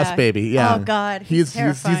 He's the boss Yeah. baby. Yeah. Oh God, he's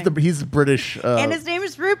terrifying. He's British. And his name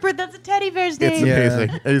is Rupert. That's a teddy bear's name. It's Yeah.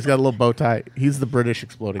 amazing. And he's got a little bow tie. He's the British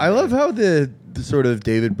exploding. I love how the sort of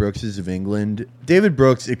David Brookses of England. David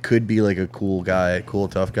Brooks, it could be like a cool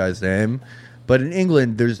tough guy's name, but in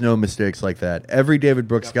England, there's no mistakes like that. Every David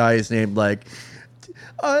Brooks guy is named like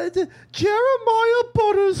Jeremiah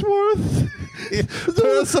Buttersworth.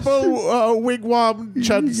 Percival Wigwam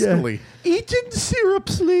Chudsley. Eating syrup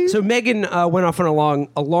sleeve. So Megan went off on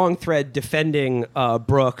a long thread defending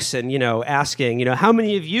Brooks and, asking, how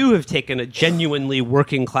many of you have taken a genuinely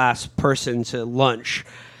working class person to lunch?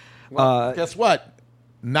 Guess what?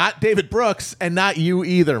 Not David Brooks and not you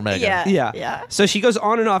either, Megan. Yeah. So she goes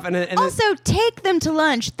on and off. And Also, take them to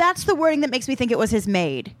lunch. That's the wording that makes me think it was his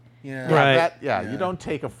maid. Yeah. Right. You don't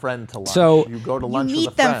take a friend to lunch. So you go to lunch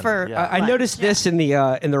meet with a friend. them for- Yeah. I noticed this in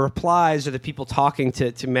the replies of the people talking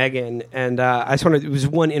to Megan, and I just want to. It was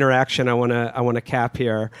one interaction I want to cap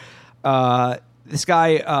here. This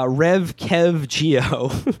guy Rev Kev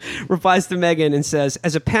Geo replies to Megan and says,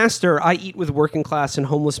 "As a pastor, I eat with working class and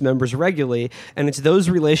homeless members regularly, and it's those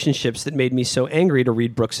relationships that made me so angry to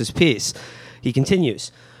read Brooks's piece." He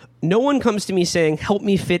continues. No one comes to me saying, help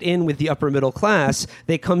me fit in with the upper middle class.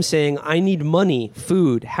 They come saying, I need money,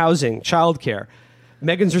 food, housing, childcare.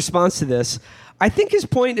 Megan's response to this, I think his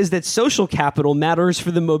point is that social capital matters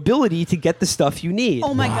for the mobility to get the stuff you need.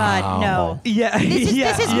 Oh my God, no. Yeah. This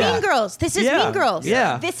is yeah. Mean Girls. This is Yeah. Mean Girls.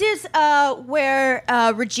 Yeah. This is where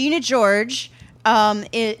Regina George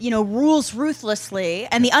rules ruthlessly,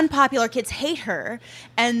 and the unpopular kids hate her.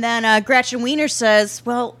 And then Gretchen Wiener says,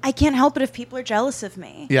 well, I can't help it if people are jealous of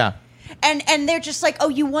me. Yeah. And they're just like, oh,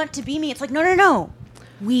 you want to be me? It's like, no.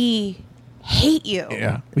 We hate you.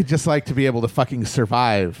 Yeah. We just like to be able to fucking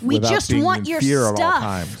survive. We without just being want in your fear at all stuff.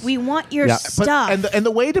 times. We want your But, stuff. and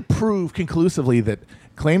the way to prove conclusively that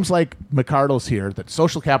claims like McArdle's here, that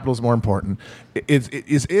social capital is more important,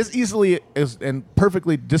 is easily and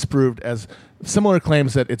perfectly disproved as similar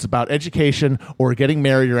claims that it's about education or getting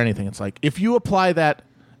married or anything. It's like, if you apply that,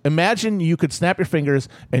 imagine you could snap your fingers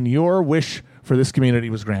and your wish for this community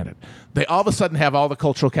was granted. They all of a sudden have all the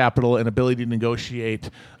cultural capital and ability to negotiate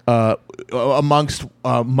amongst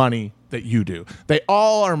money that you do. They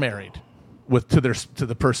all are married to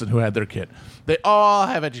the person who had their kid. They all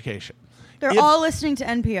have education. They're all listening to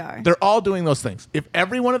NPR. They're all doing those things. If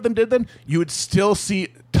every one of them did them, you would still see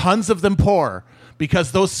tons of them poor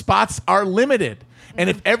because those spots are limited. And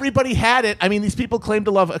if everybody had it, I mean, these people claim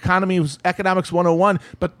to love economics 101,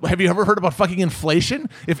 but have you ever heard about fucking inflation?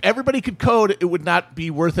 If everybody could code, it would not be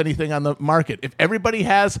worth anything on the market. If everybody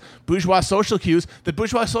has bourgeois social cues, the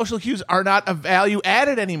bourgeois social cues are not a value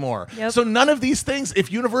added anymore. Yep. So none of these things, if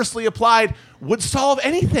universally applied, would solve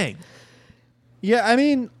anything. Yeah, I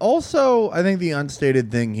mean, also, I think the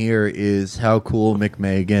unstated thing here is how cool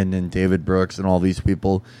McMegan and David Brooks and all these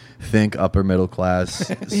people think upper middle class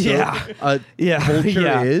culture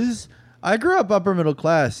is. I grew up upper middle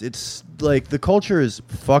class. It's like the culture is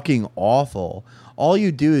fucking awful. All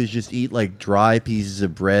you do is just eat like dry pieces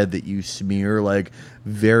of bread that you smear like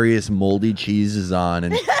various moldy cheeses on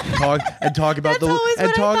and talk about That's always what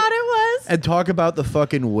I thought it was. And talk about the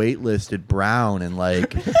fucking wait list at Brown and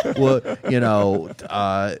like, well,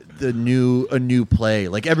 a new play.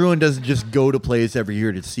 Like everyone doesn't just go to plays every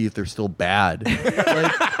year to see if they're still bad.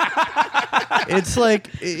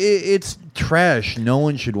 It's trash. No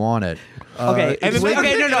one should want it. Okay. And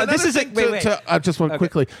No. This is wait. Just one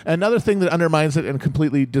quickly. Another thing that undermines it and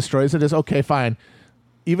completely destroys it is, okay, fine.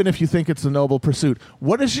 Even if you think it's a noble pursuit,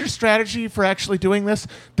 what is your strategy for actually doing this?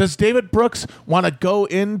 Does David Brooks want to go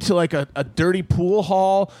into like a dirty pool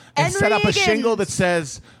hall and set up a shingle that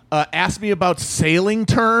says, ask me about sailing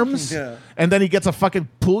terms? Yeah. And then he gets a fucking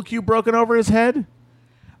pool cue broken over his head?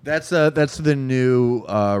 That's the new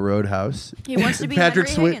Roadhouse. He wants to be Patrick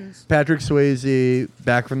Henry Higgins. Patrick Swayze,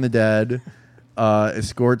 back from the dead,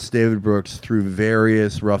 escorts David Brooks through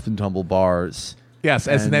various rough and tumble bars. Yes,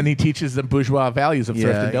 and then he teaches them bourgeois values of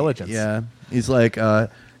thrift and diligence. Yeah, he's like,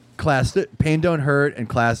 pain don't hurt, and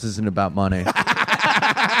class isn't about money.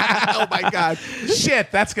 Oh my God.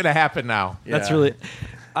 Shit, that's going to happen now. That's really...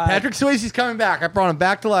 Patrick Swayze's coming back. I brought him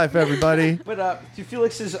back to life, everybody. But to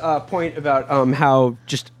Felix's point about how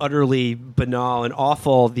just utterly banal and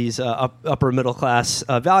awful these upper middle class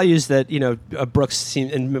values that Brooks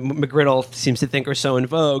and McGriddle seems to think are so in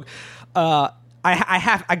vogue,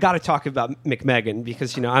 I got to talk about McMegan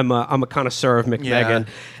because I'm a connoisseur of McMegan,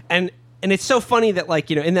 and it's so funny that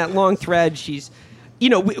in that long thread she's.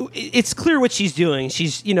 It's clear what she's doing.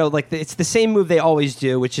 She's, it's the same move they always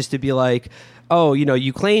do, which is to be like, oh,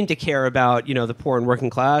 you claim to care about, the poor and working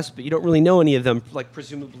class, but you don't really know any of them. Like,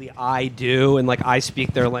 presumably I do, and I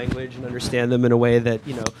speak their language and understand them in a way that,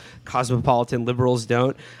 cosmopolitan liberals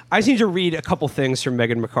don't. I seem to read a couple things from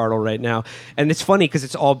Megan McArdle right now, and it's funny because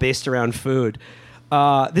it's all based around food.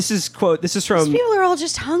 This is from... These people are all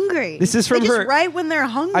just hungry. This is from they her... just write when they're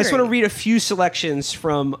hungry. I just want to read a few selections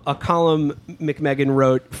from a column McMegan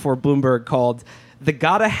wrote for Bloomberg called the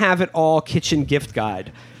Gotta Have It All kitchen gift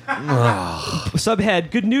guide.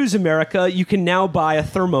 Subhead: Good news, America! You can now buy a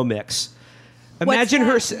Thermomix. Imagine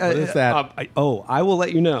her. What's What is that? I will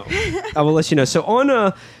let you know. I will let you know.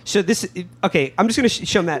 So this. Okay, I'm just going to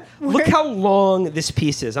show Matt. Look how long this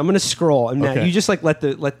piece is. I'm going to scroll, and Matt, Okay. you just like let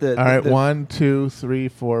the. All right, 1, 2, 3,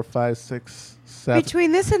 4, 5, 6, 7.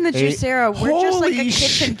 Between this and the Eight. Juicera, we're just like a Holy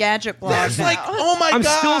kitchen gadget blog. That's now. like, oh my I'm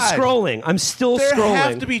god! still scrolling. I'm still There scrolling.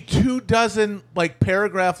 have to be 24 like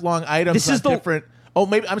paragraph long items. This is on the- different. Oh,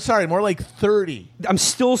 maybe I'm sorry, more like 30. I'm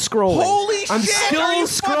still scrolling. Holy I'm shit, still are you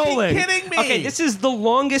scrolling. fucking kidding me? Okay, this is the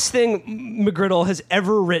longest thing McGriddle has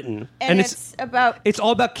ever written, and it's about it's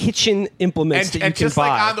all about kitchen implements that you And can just buy.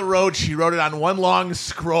 like on the road, she wrote it on one long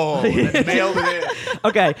scroll and mailed it in.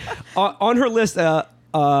 Okay, on her list,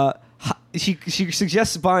 she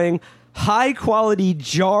suggests buying high-quality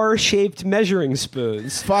jar-shaped measuring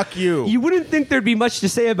spoons. Fuck you. You wouldn't think there'd be much to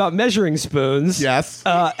say about measuring spoons. Yes.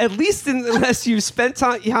 At least unless you've spent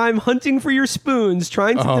time hunting for your spoons,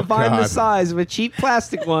 trying to Oh, divine the God. size of a cheap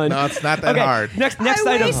plastic one. No, it's not that Okay, hard. Next I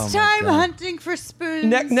item. waste time hunting for spoons.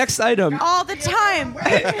 Next item. all the time.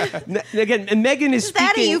 Again, and Megan is Is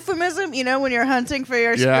that a speaking. euphemism? You know, when you're hunting for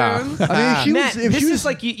your Yeah. spoons. I mean, Matt, if this she was is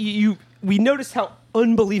like you. We noticed how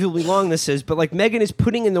unbelievably long this is, but like Megan is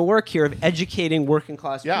putting in the work here of educating working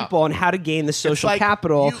class Yeah. people on how to gain the social like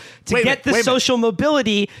capital you- to wait a get minute, the wait a minute. social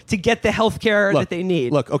mobility to get the health care that they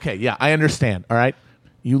need. Look, okay, yeah, I understand. All right,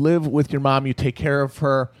 you live with your mom, you take care of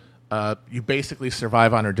her. You basically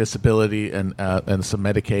survive on her disability and some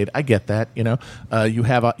Medicaid. I get that. You know, you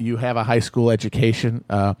have a high school education.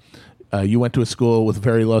 You went to a school with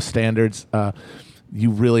very low standards. You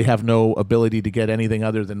really have no ability to get anything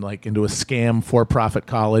other than like into a scam for-profit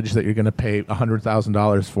college that you're going to pay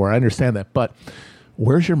 $100,000 for. I understand that, but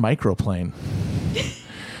where's your microplane?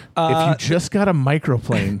 If you just got a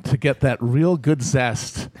microplane to get that real good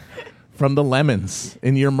zest from the lemons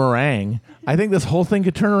in your meringue, I think this whole thing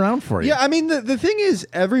could turn around for you. Yeah, I mean, the thing is,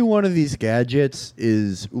 every one of these gadgets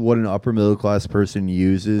is what an upper middle class person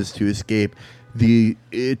uses to escape the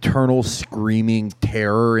eternal screaming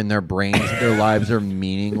terror in their brains that their lives are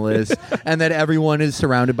meaningless and that everyone is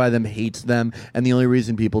surrounded by them hates them, and the only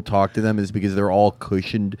reason people talk to them is because they're all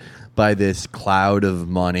cushioned by this cloud of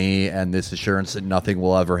money and this assurance that nothing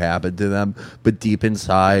will ever happen to them. But deep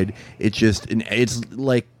inside, it's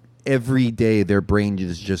like every day their brain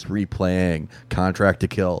is just replaying Contract to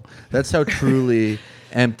Kill. That's how truly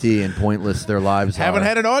empty and pointless their lives Haven't are.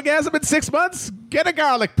 had an orgasm in 6 months? Get a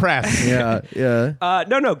garlic press. Yeah.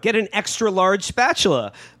 No, get an extra large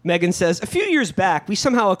spatula. Megan says, a few years back, we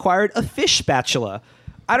somehow acquired a fish spatula.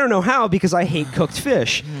 I don't know how because I hate cooked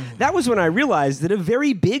fish. That was when I realized that a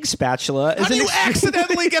very big spatula is How do you an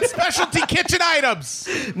accidentally get specialty kitchen items?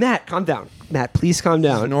 Matt, calm down. Matt, please calm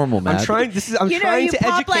down. normal, I'm Matt. trying. I'm You know, trying you to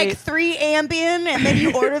pop educate. like 3 Ambien and then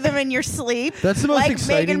you order them in your sleep. That's the most like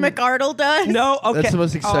exciting- Megan McArdle does. No, okay. That's the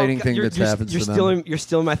most exciting God, thing you're- that's you're- happened to you're them. stealing, You're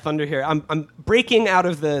stealing my thunder here. I'm breaking out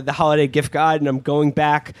of the holiday gift guide and I'm going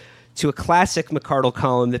back to a classic McArdle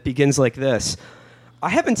column that begins like this. I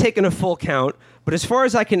haven't taken a full count, but as far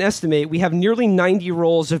as I can estimate, we have nearly 90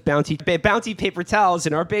 rolls of Bounty paper towels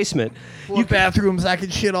in our basement. You bathrooms, I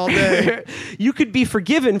could shit all day. You could be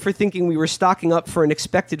forgiven for thinking we were stocking up for an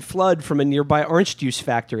expected flood from a nearby orange juice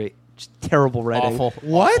factory. Just terrible writing. Awful.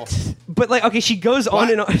 What? But like, okay, she goes on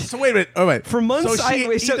and on. So wait a minute. Oh wait. For months, so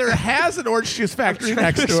she so- either has an orange juice factory I'm trying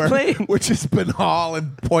next to to her, explain. which is banal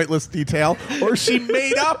and pointless detail, or she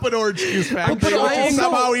made up an orange juice factory, which trying is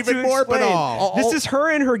somehow to even more explain. banal. This is her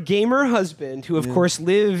and her gamer husband, who, of course,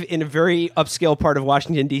 live in a very upscale part of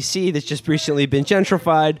Washington, D.C. that's just recently been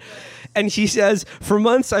gentrified. And she says, for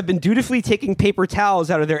months, I've been dutifully taking paper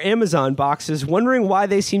towels out of their Amazon boxes, wondering why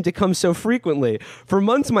they seem to come so frequently. For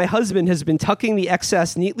months, my husband has been tucking the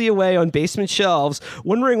excess neatly away on basement shelves,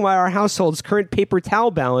 wondering why our household's current paper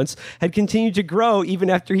towel balance had continued to grow even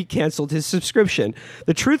after he canceled his subscription.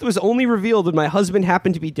 The truth was only revealed when my husband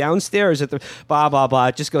happened to be downstairs at the blah, blah, blah.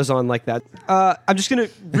 It just goes on like that. I'm just going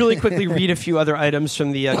to really quickly read a few other items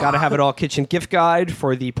from the Gotta Have It All kitchen gift guide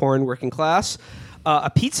for the poor and working class.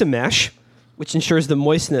 A pizza mesh, which ensures the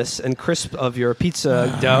moistness and crisp of your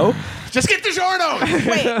pizza dough. Just get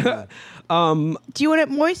DiGiorno. Wait. Do you want it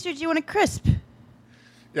moist or do you want it crisp?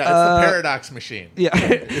 Yeah, it's the paradox machine. Yeah.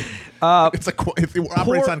 It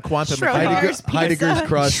operates on quantum Schrodinger's mechanics. Heidegger's pizza.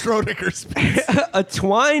 crust. Schrodinger's pizza. A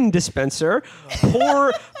twine dispenser,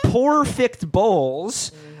 perfect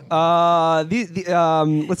bowls.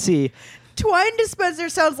 Let's see. Twine dispenser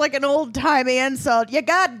sounds like an old-timey insult. You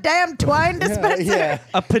goddamn twine dispenser.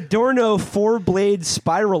 A Padorno 4-blade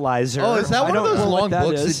spiralizer. Oh, is that I one of don't those know what long that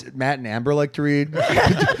books is. that Matt and Amber like to read?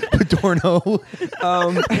 Padorno.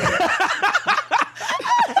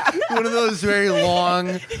 One of those very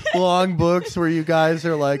long books where you guys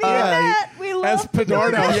are like, Matt, we love As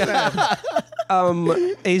Padorno said.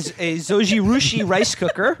 A Zojirushi rice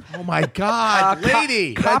cooker. Oh my God,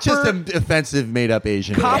 lady! that's just Copper- an offensive made-up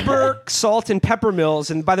Asian name. Copper, salt, and pepper mills.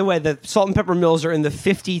 And by the way, the salt and pepper mills are in the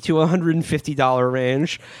 $50 to $150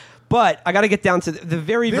 range. But I got to get down to the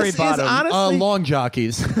very, very This is bottom. honestly- Long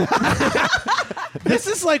jockeys. This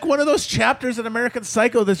is like one of those chapters in American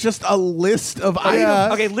Psycho that's just a list of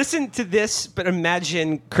items. Okay, listen to this, but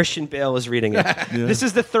imagine Christian Bale is reading it. This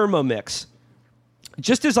is the Thermomix.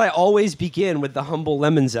 Just as I always begin with the humble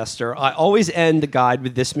lemon zester, I always end the guide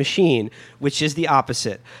with this machine, which is the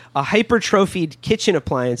opposite. A hypertrophied kitchen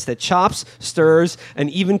appliance that chops, stirs, and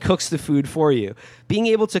even cooks the food for you. Being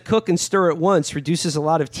able to cook and stir at once reduces a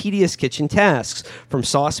lot of tedious kitchen tasks, from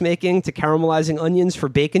sauce making to caramelizing onions for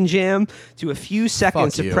bacon jam to a few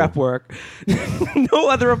seconds Fuck of you. prep work. No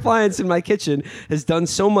other appliance in my kitchen has done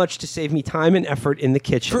so much to save me time and effort in the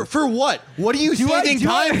kitchen. For what? What are you saving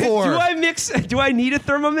time for? Do I need a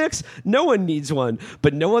Thermomix? No one needs one.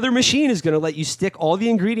 But no other machine is going to let you stick all the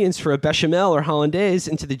ingredients for a bechamel or hollandaise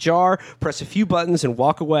into the jar, press a few buttons, and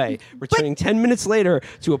walk away, returning 10 minutes later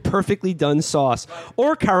to a perfectly done sauce.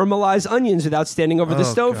 Or caramelize onions without standing over the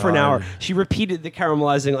stove for an hour. She repeated the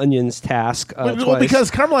caramelizing onions task Well, twice.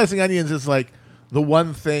 because caramelizing onions is like the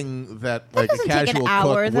one thing that like a doesn't take an casual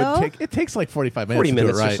hour, cook though. would take. It takes like 45 minutes 40 to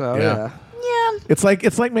minutes do it right. or so, yeah. Yeah. It's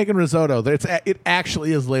like making risotto. It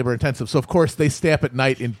actually is labor intensive. So of course they stay up at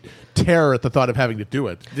night in terror at the thought of having to do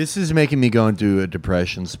it. This is making me go into a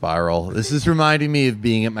depression spiral. This is reminding me of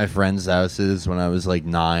being at my friends' houses when I was like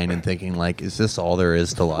 9 and thinking like, is this all there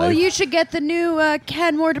is to life? Well, you should get the new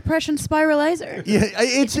Kenmore Depression Spiralizer. yeah,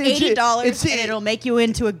 it's $80 and it'll make you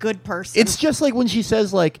into a good person. It's just like when she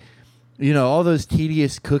says like, you know, all those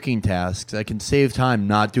tedious cooking tasks. I can save time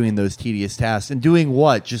not doing those tedious tasks and doing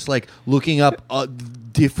what? Just like looking up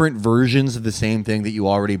different versions of the same thing that you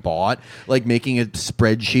already bought, like making a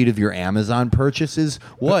spreadsheet of your Amazon purchases.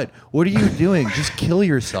 What are you doing? Just kill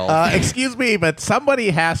yourself. Excuse me, but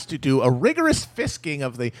somebody has to do a rigorous fisking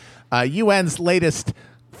of the UN's latest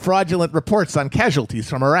fraudulent reports on casualties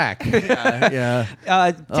from Iraq. yeah. take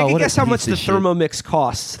a what a guess how much piece the of shit. Thermomix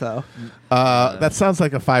costs, though. That sounds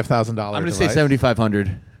like a $5,000. I'm going to say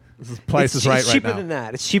 7,500. Price is right It's right cheaper now. than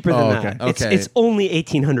that. It's cheaper than okay. that. Okay. It's only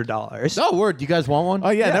 $1,800. Oh, word. You guys want one? Oh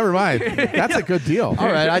yeah, never mind. That's a good deal. All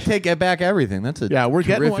right, I take it back everything. That's a Yeah, we're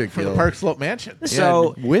getting one terrific for the deal. Park Slope Mansion. Yeah,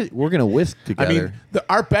 So- we're going to whisk I together. mean,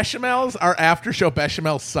 our bechamels, our after show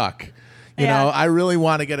bechamels suck. You Yeah. know, I really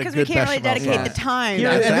want to get a because good we can't really bechamel dedicate sauce. the time.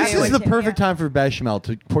 Yeah, and to this do is it the to- perfect yeah. time for bechamel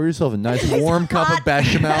to pour yourself a nice warm cup hot of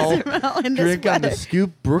bechamel, in this drink on the weather.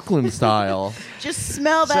 scoop Brooklyn style. Just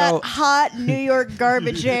smell that So- hot New York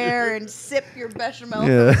garbage air and sip your bechamel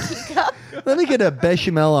Yeah. from a teacup. Let me get a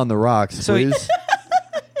bechamel on the rocks, So- please.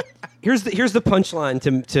 Here's the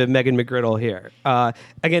punchline to Megan McGriddle here.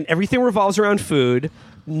 Again, everything revolves around food,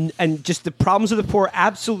 and just the problems of the poor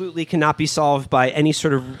absolutely cannot be solved by any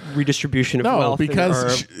sort of redistribution of No, wealth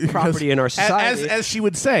because or property in our society. As she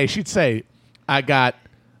would say, she'd say, I got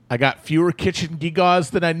fewer kitchen gewgaws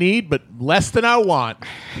than I need, but less than I want.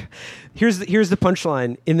 Here's the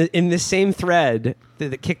punchline in the same thread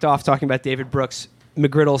that kicked off talking about David Brooks.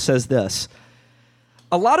 McGriddle says this.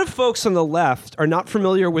 A lot of folks on the left are not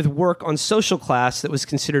familiar with work on social class that was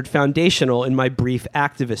considered foundational in my brief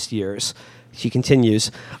activist years. She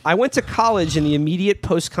continues, I went to college in the immediate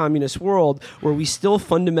post-communist world where we still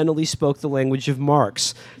fundamentally spoke the language of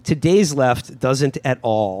Marx. Today's left doesn't at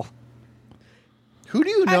all. Who do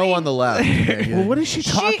you know mean- on the left? Well, what is she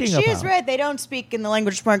talking She about? is right. They don't speak in the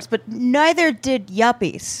language of Marx, but neither did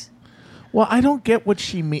yuppies. Well, I don't get what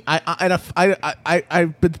she means.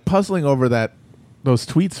 I've been puzzling over those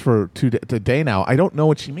tweets for today now. I don't know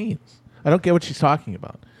what she means. I don't get what she's talking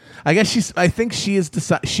about. I guess I think she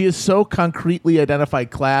is so concretely identified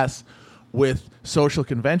class with social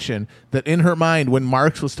convention that in her mind, when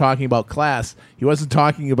Marx was talking about class, he wasn't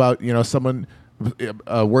talking about someone.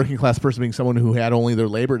 A working class person being someone who had only their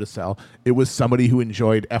labor to sell. It was somebody who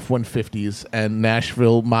enjoyed F-150s and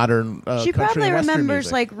Nashville modern She country probably and Western remembers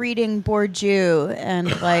music. like reading Bourdieu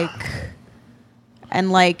and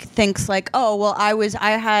like thinks like, oh well, I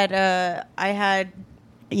had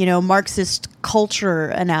Marxist culture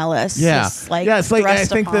analysis. It's like thrust I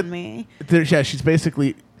think upon that me.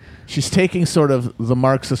 she's taking sort of the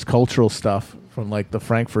Marxist cultural stuff from like the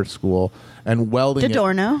Frankfurt School and welding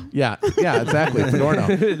D'Adorno. it. Yeah, exactly. D'Adorno.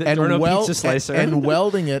 D'Adorno pizza slicer. And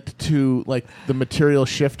welding it to like the material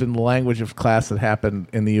shift in the language of class that happened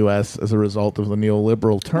in the U.S. as a result of the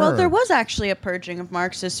neoliberal turn. Well, there was actually a purging of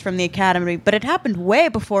Marxists from the academy, but it happened way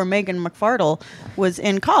before Megan McFardle was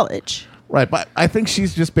in college. Right, but I think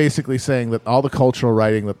she's just basically saying that all the cultural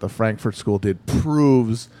writing that the Frankfurt School did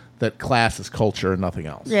proves that class is culture and nothing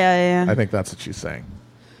else. Yeah. I think that's what she's saying.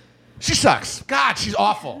 She sucks. God, she's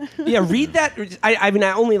awful. Yeah, read that. I mean,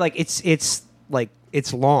 I only like it's like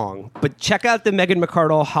it's long, but check out the Megan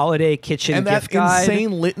McArdle Holiday Kitchen And that gift guide.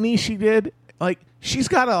 insane litany she did, like, she's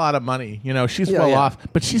got a lot of money. You know, she's Yeah, well yeah. off,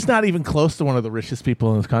 but she's not even close to one of the richest people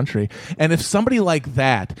in this country. And if somebody like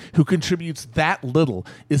that, who contributes that little,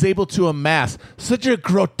 is able to amass such a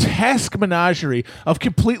grotesque menagerie of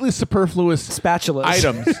completely superfluous Spatulas.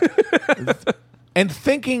 items, and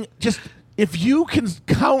thinking just... If you can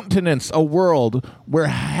countenance a world where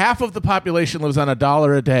half of the population lives on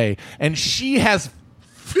 $1 a day and she has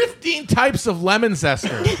 15 types of lemon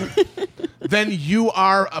zester, then you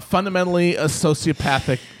are fundamentally a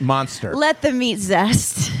sociopathic monster. Let them eat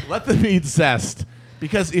zest. Let them eat zest.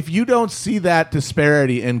 Because if you don't see that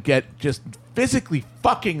disparity and get just physically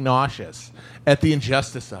fucking nauseous at the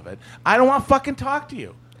injustice of it, I don't want to fucking talk to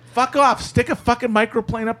you. Fuck off. Stick a fucking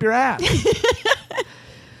microplane up your ass.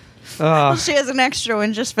 She has an extra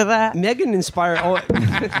one just for that. Megan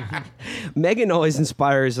Megan always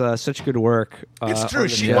inspires such good work. It's on true. the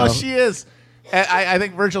She show. well, she is. I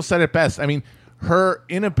think Virgil said it best. I mean, her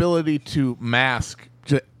inability to mask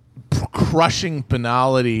crushing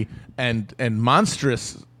banality and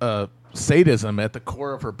monstrous sadism at the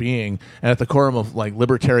core of her being and at the core of like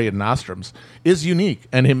libertarian nostrums is unique,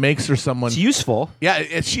 and it makes her someone. It's useful.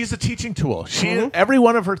 Yeah, she's a teaching tool. Every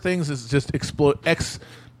one of her things is just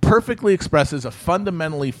perfectly expresses a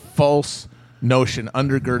fundamentally false notion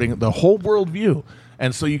undergirding the whole worldview.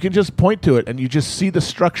 And so you can just point to it and you just see the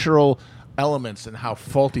structural elements and how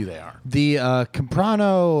faulty they are. The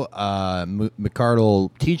Camprano McArdle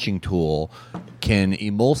teaching tool can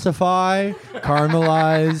emulsify,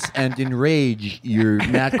 caramelize, and enrage your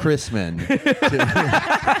Matt Chrisman,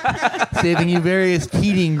 saving you various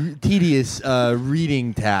tedious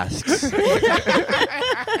reading tasks.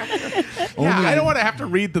 I don't want to have to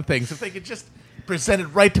read the things if they could just present it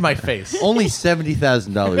right to my face. Only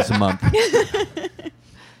 $70,000 a month.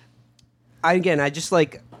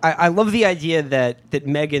 I love the idea that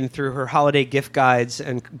Megan, through her holiday gift guides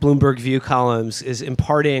and Bloomberg View columns, is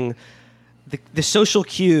imparting the social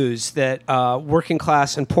cues that working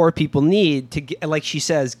class and poor people need to get, like she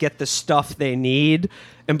says, get the stuff they need.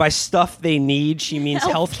 And by stuff they need, she means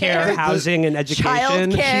healthcare, Healthcare. housing, and education.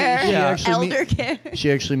 Child care, Yeah. elder care. She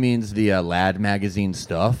actually means the Lad magazine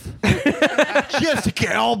stuff.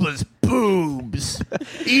 Jessica Alba's boobs,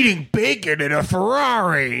 eating bacon in a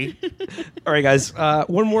Ferrari. All right, guys.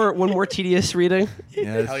 One more tedious reading.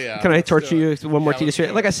 Yes. Hell yeah. Can I torture you with one more Yeah, tedious let's do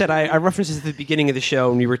reading? it. Like I said, I referenced this at the beginning of the show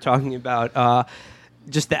when we were talking about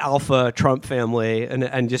just the alpha Trump family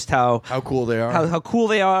and just how cool they are. how cool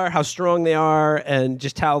they are, how strong they are, and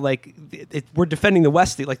just how like we're defending the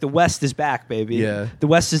West. Like the West is back, baby. Yeah. The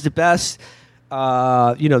West is the best.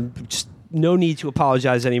 Just no need to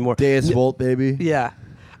apologize anymore. Deus Volt, baby. Yeah.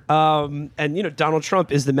 And Donald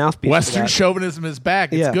Trump is the mouthpiece. for Western that. chauvinism is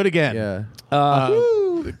back. It's Yeah. good again. Yeah.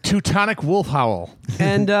 Teutonic wolf howl.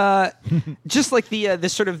 And just like the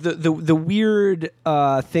sort of the weird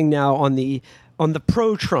thing now on the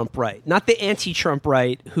pro-Trump right, not the anti-Trump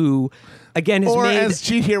right, who again has Or made, as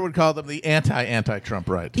G here would call them, the anti-Trump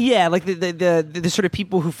right. yeah, like the sort of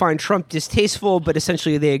people who find Trump distasteful, but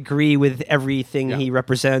essentially they agree with everything Yeah. he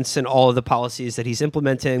represents and all of the policies that he's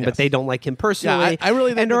implementing, but Yes. they don't like him personally. I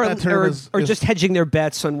really think and that term is just hedging their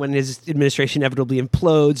bets on when his administration inevitably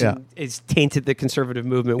implodes Yeah. and is tainted the conservative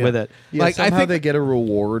movement with it. Yeah, Like, I somehow think- they get a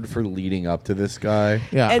reward for leading up to this guy.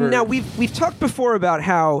 Yeah. And now we've talked before about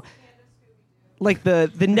how, like the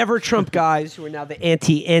never Trump guys who are now the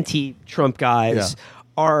anti-Trump guys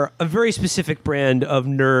are a very specific brand of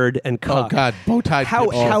nerd and cuck. Oh, God. Bow-tie.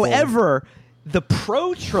 However, the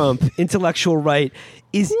pro-Trump intellectual right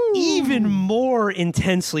is even more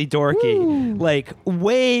intensely dorky, like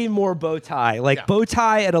way more bow tie, like bow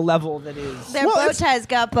tie at a level that is. Their Well, bow it's- ties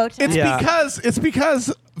got bow ties. It's Yeah.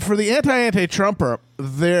 because for the anti-Trumper,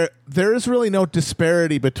 there is really no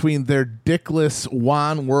disparity between their dickless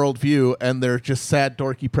wan worldview and their just sad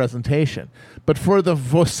dorky presentation. But for the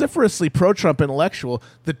vociferously pro-Trump intellectual,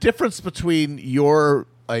 the difference between your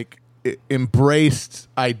like embraced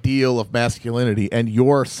ideal of masculinity and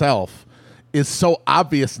yourself is so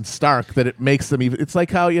obvious and stark that it makes them even. It's like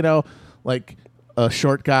how a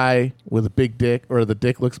short guy with a big dick, or the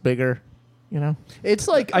dick looks bigger. You know, It's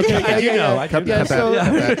like I do know. I do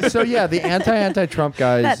know. So the anti-Trump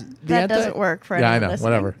guys. That doesn't work for yeah, I anyone know.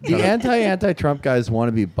 listening. Whatever. The anti-Trump guys want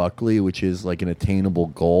to be Buckley, which is like an attainable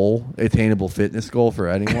fitness goal for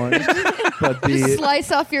anyone. But Just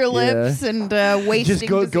slice off your lips and wasting just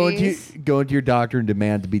go disease. into your doctor and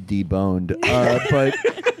demand to be deboned. But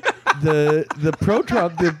the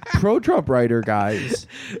pro Trump writer guys,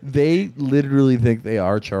 they literally think they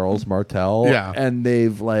are Charles Martel. Yeah. And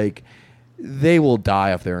they will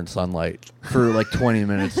die if they're in sunlight for like 20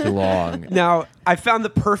 minutes too long. Now, I found the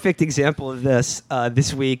perfect example of this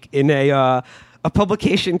this week in a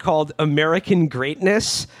publication called American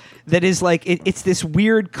Greatness. That is like it's this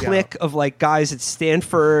weird clique of like guys at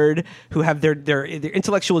Stanford who have their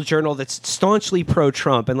intellectual journal that's staunchly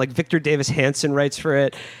pro-Trump, and like Victor Davis Hanson writes for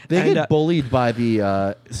it. They get bullied by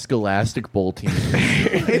the Scholastic Bowl team.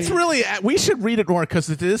 It's really, we should read it more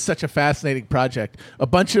because it is such a fascinating project. A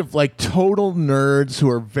bunch of like total nerds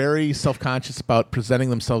who are very self-conscious about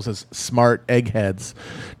presenting themselves as smart eggheads,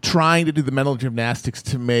 trying to do the mental gymnastics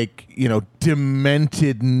to make,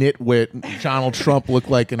 demented nitwit Donald Trump look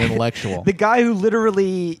like an intellectual. The guy who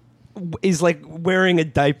literally is like wearing a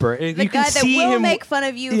diaper. The You guy can that see will him make fun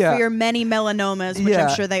of you Yeah. for your many melanomas, which Yeah.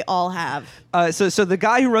 I'm sure they all have. So the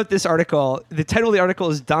guy who wrote this article, the title of the article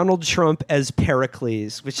is Donald Trump as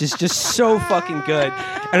Pericles, which is just so fucking good.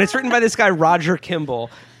 And it's written by this guy, Roger Kimball.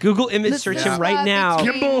 Google image search him right now.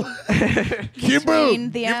 Kimball, Between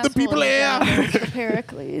the give the people air.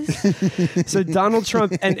 Pericles. So Donald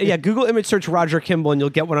Trump, and Google image search Roger Kimball, and you'll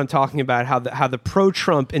get what I'm talking about. How the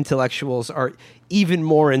pro-Trump intellectuals are even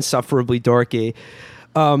more insufferably dorky.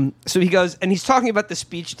 So he goes, and he's talking about the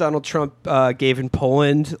speech Donald Trump gave in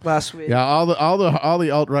Poland last week. Yeah, all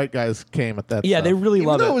the alt-right guys came at that. Yeah, stuff. they really Even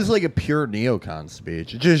love though it. it was like a pure neocon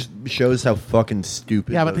speech, it just shows how fucking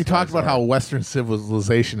stupid. Yeah, but those they talked guys about are. how Western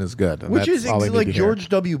civilization is good, and Which that's is all they need like to hear. George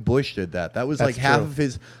W. Bush did that. That was That's like half true. of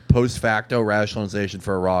his post facto rationalization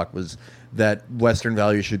for Iraq was that Western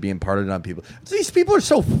values should be imparted on people. So these people are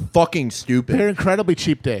so fucking stupid. They're incredibly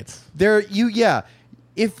cheap dates.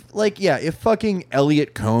 If fucking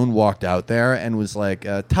Elliot Cohn walked out there and was like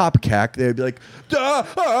top keck, they'd be like,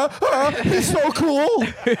 he's so cool.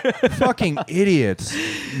 Fucking idiots,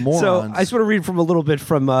 morons. So I just want to read from a little bit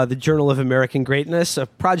from the Journal of American Greatness, a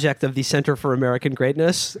project of the Center for American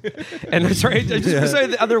Greatness. And I'm sorry,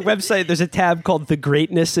 the other website, there's a tab called The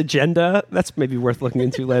Greatness Agenda. That's maybe worth looking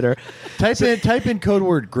into later. type in code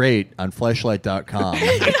word great on fleshlight.com.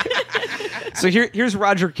 So here's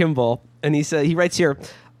Roger Kimball, and he writes here,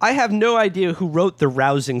 I have no idea who wrote the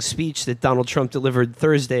rousing speech that Donald Trump delivered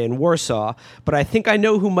Thursday in Warsaw, but I think I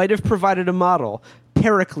know who might have provided a model.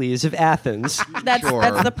 Pericles of Athens. That's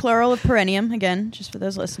Sure. the plural of perennium, again, just for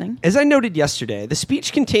those listening. As I noted yesterday, the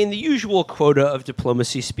speech contained the usual quota of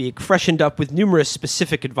diplomacy speak, freshened up with numerous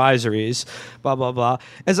specific advisories, blah, blah, blah.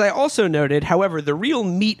 As I also noted, however, the real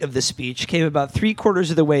meat of the speech came about 3/4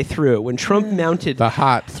 of the way through when Trump mounted The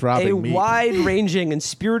hot, a throbbing meat. wide-ranging and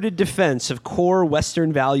spirited defense of core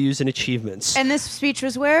Western values and achievements And this speech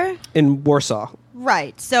was where? in Warsaw.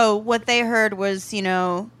 Right. So what they heard was,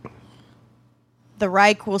 the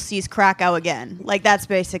Reich will seize Krakow again. Like, that's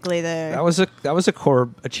basically the... That was a core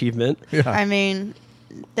achievement. I mean,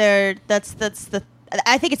 that's the...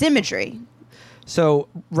 I think it's imagery. So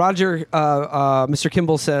Roger, Mr.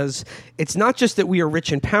 Kimball says, it's not just that we are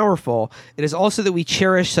rich and powerful, it is also that we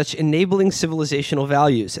cherish such enabling civilizational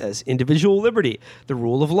values as individual liberty, the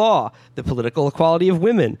rule of law, the political equality of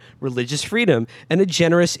women, religious freedom, and a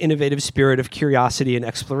generous, innovative spirit of curiosity and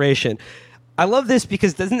exploration. I love this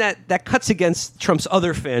because doesn't that cuts against Trump's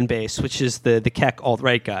other fan base, which is the Keck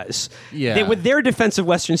alt-right guys. Yeah. With their defense of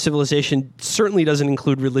Western civilization certainly doesn't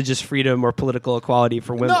include religious freedom or political equality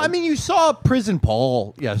for women. No, I mean, you saw Prison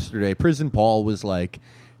Paul yesterday. Prison Paul was like,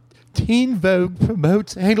 Teen Vogue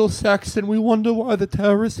promotes anal sex and we wonder why the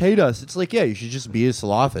terrorists hate us. It's like, yeah, you should just be a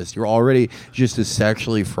Salafist. You're already just a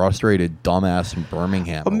sexually frustrated dumbass from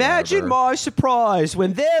Birmingham. or Imagine whatever. my surprise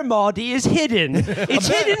when their Mahdi is hidden. It's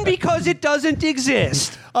hidden because it doesn't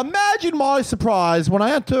exist. Imagine my surprise when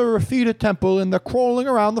I enter a Rafida temple and they're crawling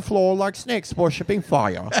around the floor like snakes worshipping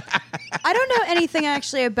fire. I don't know anything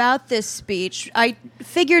actually about this speech. I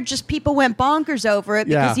figured just people went bonkers over it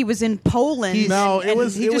because Yeah. he was in Poland. No, it and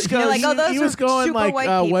was. he It just was goes, like, oh, those he are was going super like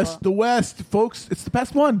white people. the West, folks. It's the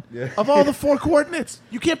best one of all the 4 coordinates.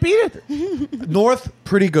 You can't beat it. North,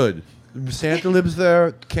 pretty good. Santa lives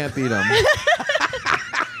there, can't beat him.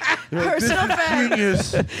 Personal friend.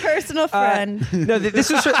 Genius. Personal friend. No, this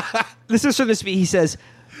is from the speech. He says,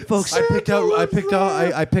 folks. I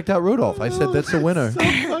picked out Rudolph. I said that's the winner.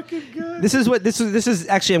 This is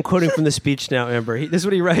actually, I'm quoting from the speech now, Amber. This is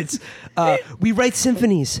what he writes. We write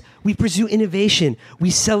symphonies. We pursue innovation.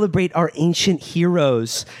 We celebrate our ancient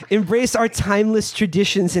heroes, embrace our timeless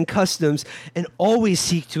traditions and customs, and always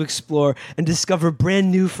seek to explore and discover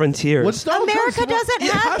brand new frontiers. What's Donald America Trump's- doesn't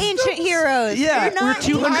have customs? ancient heroes. Yeah, They're not we're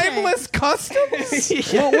 200 ancient. Timeless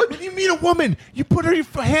customs? Well, what, when you meet a woman, you put her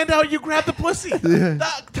hand out, you grab the pussy. No,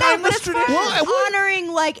 but Timeless as far tradition. as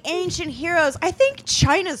honoring like ancient heroes, I think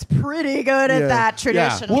China's pretty good at Yeah. that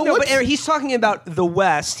tradition. No, but Eric, he's talking about the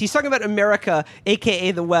West. He's talking about America,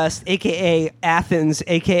 a.k.a. the West, a.k.a. Athens,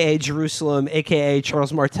 a.k.a. Jerusalem, a.k.a.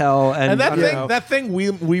 Charles Martel. And that thing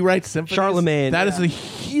we write symphonies. Charlemagne. That is a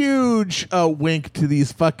huge wink to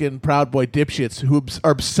these fucking Proud Boy dipshits who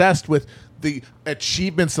are obsessed with the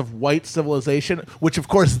achievements of white civilization, which of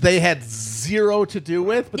course they had zero to do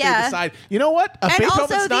with, but they Yeah. decide, you know what? and Beethoven's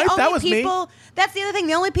also the knife, only that was people, me. that's the other thing.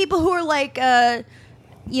 The only people who are like,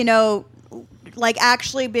 like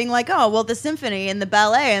actually being like, oh, well, the symphony and the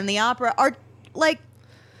ballet and the opera are like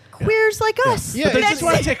queers like us. But they That's just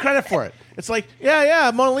want to it. take credit for it. It's like, yeah,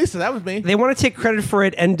 Mona Lisa, that was me. They want to take credit for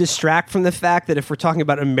it and distract from the fact that if we're talking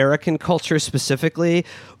about American culture specifically,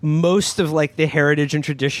 most of like the heritage and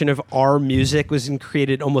tradition of our music was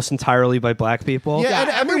created almost entirely by black people. Yeah, and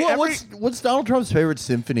every- what's Donald Trump's favorite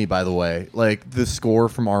symphony, by the way? Like the score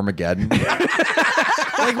from Armageddon.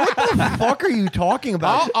 Like, what the fuck are you talking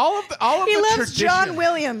about? all of He the loves traditions. John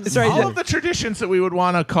Williams. Sorry, All of the traditions that we would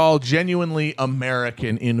want to call genuinely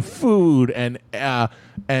American in food and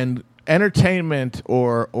entertainment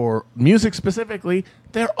or music specifically,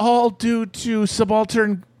 they're all due to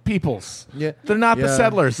subaltern peoples. Yeah. They're not the Yeah.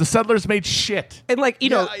 settlers. The settlers made shit. And like, you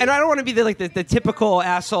know, and I don't want to be the typical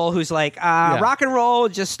asshole who's like, rock and roll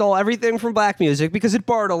just stole everything from black music, because it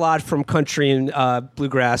borrowed a lot from country and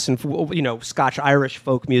bluegrass and, you know, Scotch Irish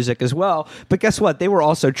folk music as well. But guess what? They were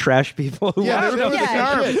also trash people who Yeah, wanted they're to- pieces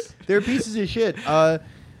Yeah. of shit. They're pieces of shit.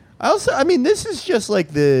 I mean, this is just like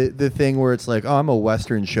the thing where it's like, oh, I'm a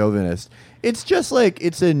Western chauvinist. It's just like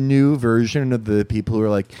it's a new version of the people who are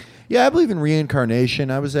like, yeah, I believe in reincarnation.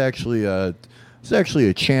 I was actually a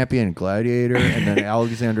champion gladiator, and then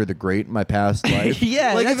Alexander the Great in my past life.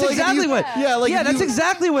 Yeah, Like, that's if exactly you- what. Yeah, like if that's you-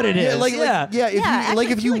 exactly what it is. Yeah, like, yeah. if you actually, like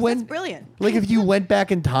if I you feel like went that's brilliant. like if you went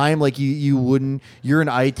back in time, like you wouldn't. You're an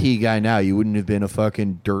IT guy now. You wouldn't have been a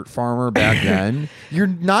fucking dirt farmer back then. You're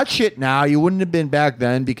not shit now. You wouldn't have been back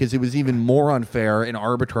then because it was even more unfair and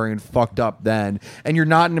arbitrary and fucked up then. And you're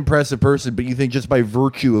not an impressive person, but you think just by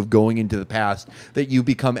virtue of going into the past that you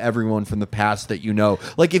become everyone from the past that you know.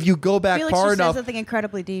 Like if you go back Felix far just said enough. something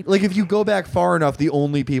incredibly deep. Like if you go back far enough, the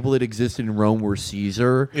only people that existed in Rome were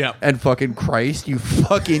Caesar and fucking Christ, you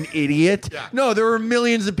fucking idiot. No, there were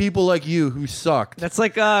millions of people like you who sucked. That's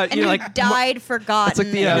like, and you know, who like died forgotten. It's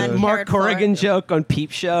like the and Mark uncared for. Corrigan joke on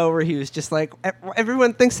Peep Show where he was just like,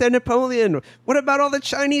 everyone thinks they're Napoleon. What about all the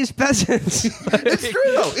Chinese peasants? It's true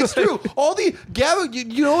though. It's true. All the Gavin,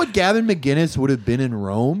 you know what Gavin McGinnis would have been in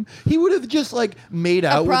Rome? He would have just like made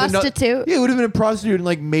out with prostitute. Yeah, he would have been a prostitute and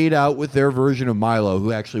like made out with their version of Milo,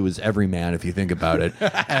 who actually was every man if you think about it.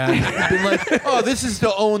 And been like, oh, this is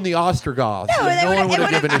to own the Ostrogoths. No, And they no would've- one would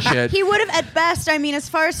it have given a shit. He would have, at best, I mean, as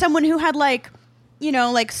far as someone who had like, you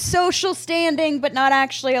know, like social standing, but not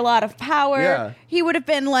actually a lot of power. Yeah. He would have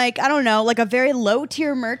been like, I don't know, like a very low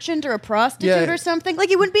tier merchant or a prostitute Yeah. or something. Like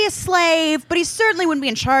he wouldn't be a slave, but he certainly wouldn't be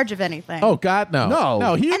in charge of anything. Oh God, no,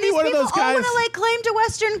 No. He would And be these one of people those all guys. want to like claim to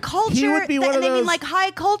Western culture. He would be one of and they mean those- like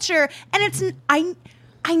high culture, and it's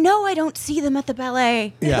I know I don't see them at the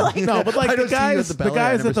ballet. Yeah, Like, no, but I like the don't see you at guys, the the ballet. I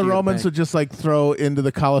guys never that the see you at Romans the would just like throw into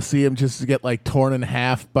the Colosseum just to get like torn in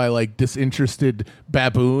half by like disinterested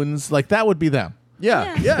baboons, like that would be them. Yeah,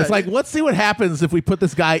 Yeah. yeah. It's like, let's see what happens if we put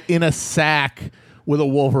this guy in a sack with a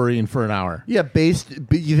Wolverine for an hour. Yeah, you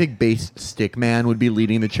think based Stickman would be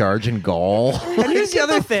leading the charge in Gaul? And here's the Get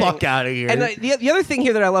other thing. Fuck out of here. And the other thing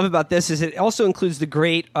here that I love about this is it also includes the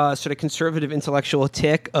great sort of conservative intellectual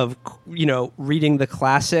tick of, you know, reading the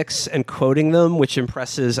classics and quoting them, which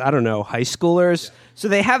impresses, I don't know, high schoolers. So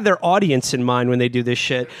they have their audience in mind when they do this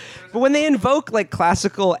shit. But when they invoke like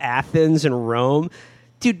classical Athens and Rome,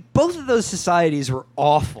 dude, both of those societies were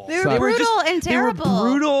awful. They were brutal and They were terrible.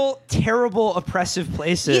 brutal, terrible, oppressive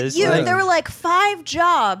places. there were like 5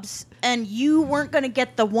 jobs, and you weren't going to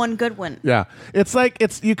get the one good one. Yeah, it's like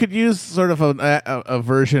you could use sort of a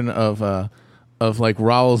version of like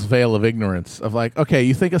Raoul's veil of ignorance of like, okay,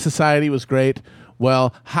 you think a society was great.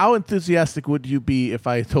 Well, how enthusiastic would you be if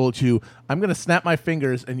I told you I'm going to snap my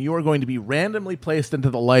fingers and you are going to be randomly placed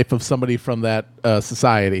into the life of somebody from that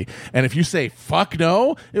society? And if you say, fuck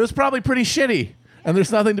no, it was probably pretty shitty. and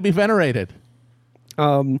there's nothing to be venerated.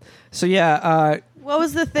 So yeah, What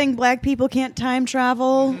was the thing? Black people can't time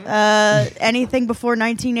travel. Anything before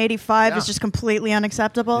 1985 is just completely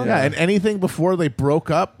unacceptable. Yeah, and anything before they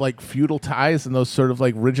broke up, like feudal ties and those sort of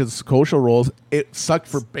like rigid social roles, it sucked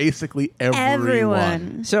for basically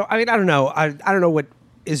everyone. so I mean, I don't know. I don't know what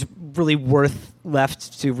is really worth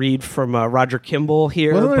left to read from Roger Kimball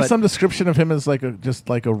here. Wasn't there but some description of him as like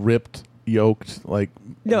a ripped, yoked, like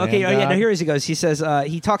no, okay, man yeah, guy? no. Here he goes. He says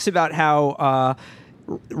he talks about how.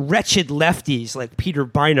 Wretched lefties like Peter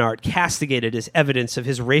Beinart castigated as evidence of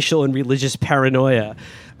his racial and religious paranoia.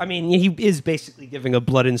 I mean, he is basically giving a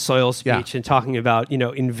blood and soil speech and talking about,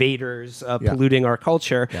 invaders polluting our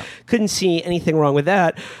culture. Yeah. Couldn't see anything wrong with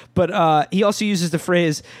that. But he also uses the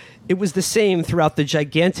phrase, it was the same throughout the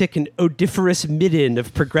gigantic and odoriferous midden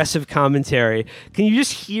of progressive commentary. Can you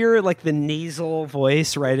just hear like the nasal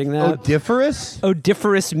voice writing that? Odiferous?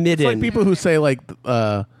 Odoriferous midden. It's like people who say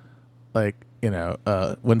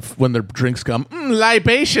when their drinks come,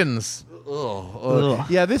 libations.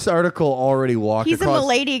 Yeah, this article already walked He's across... a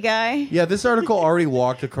milady guy. Yeah, this article already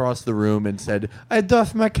walked across the room and said, I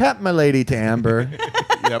doff my cap, my lady, to Amber.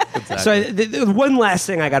 Yep, exactly. So the one last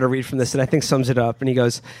thing I got to read from this that I think sums it up, and he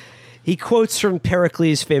goes, he quotes from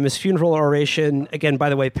Pericles' famous funeral oration. Again, by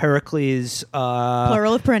the way, Pericles,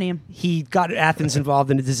 Plural of perineum. he got Athens involved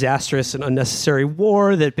in a disastrous and unnecessary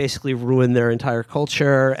war that basically ruined their entire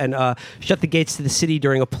culture and shut the gates to the city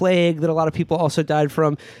during a plague that a lot of people also died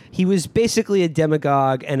from. He was basically a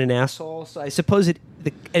demagogue and an asshole. So I suppose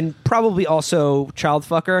and probably also child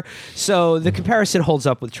fucker. So the comparison holds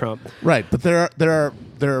up with Trump. Right, but there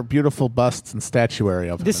are beautiful busts and statuary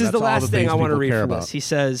of him. This and is the that's all last thing things I want to people read care from about. this. He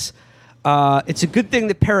says, it's a good thing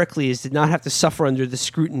that Pericles did not have to suffer under the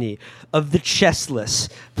scrutiny of the chestless,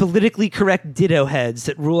 politically correct ditto heads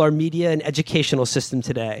that rule our media and educational system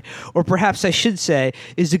today. Or perhaps I should say,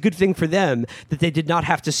 it's a good thing for them that they did not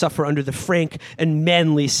have to suffer under the frank and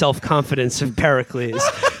manly self-confidence of Pericles.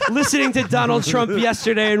 Listening to Donald Trump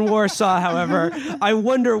yesterday in Warsaw, however, I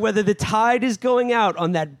wonder whether the tide is going out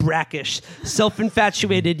on that brackish,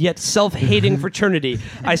 self-infatuated yet self-hating fraternity.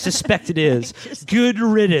 I suspect it is. Good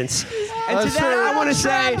riddance. And to that, I want to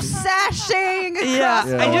say, Sashing yeah,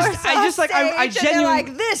 across I just like I stage, and they're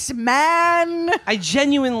like, this man. I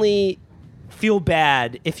genuinely feel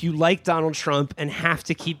bad if you like Donald Trump and have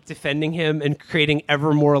to keep defending him and creating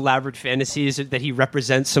ever more elaborate fantasies that he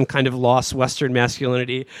represents some kind of lost Western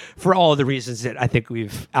masculinity for all of the reasons that I think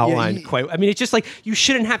we've outlined I mean, it's just like you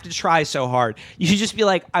shouldn't have to try so hard. You should just be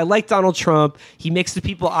like, I like Donald Trump. He makes the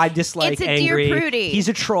people I dislike It's a angry. Dear Prudie. He's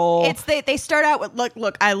a troll. It's they start out with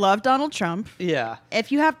look. I love Donald Trump. yeah.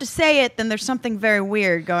 If you have to say it, then there's something very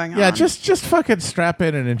weird going on. Yeah, just fucking strap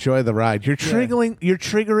in and enjoy the ride. You're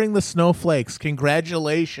triggering the snowflakes.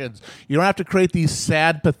 Congratulations. You don't have to create these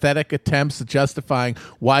sad, pathetic attempts at justifying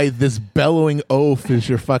why this bellowing oaf is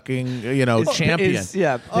your fucking champion.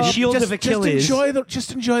 The shield of Achilles.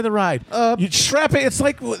 Just enjoy the ride. You strap it. It's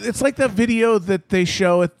like that video that they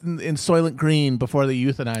show in Soylent Green before they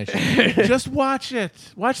euthanize you. Just watch it.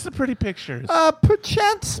 Watch the pretty pictures.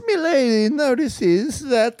 Perchance, milady notices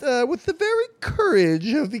that with the very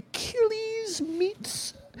courage of Achilles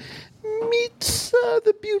meets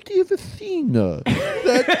the beauty of Athena,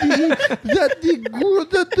 that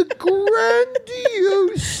the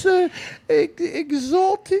grandiose,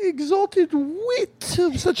 exalted wit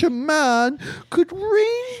of such a man could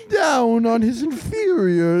rain down on his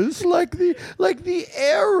inferiors like the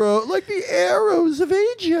arrows of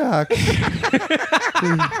Ajax.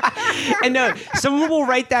 And no, someone will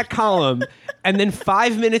write that column, and then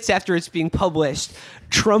 5 minutes after it's being published,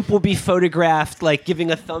 Trump will be photographed like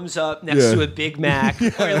giving a thumbs up next to a Big Mac,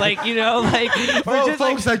 or like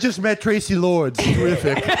Folks, I just met Tracy Lords.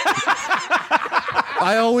 Terrific.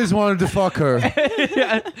 I always wanted to fuck her.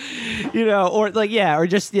 or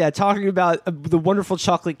just talking about the wonderful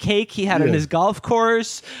chocolate cake he had on his golf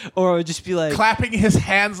course, or just be like clapping his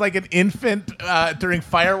hands like an infant during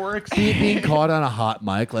fireworks. Being caught on a hot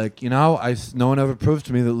mic, no one ever proved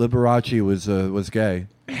to me that Liberace was gay.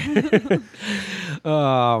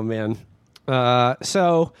 Oh man.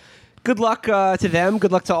 So good luck to them.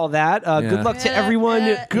 Good luck to all that. Good luck to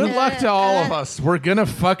everyone. Good luck to all of us. We're gonna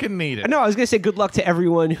fucking need it. No, I was going to say good luck to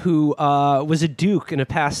everyone who was a duke in a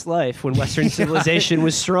past life when Western civilization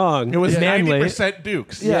was strong. It was manly. 90%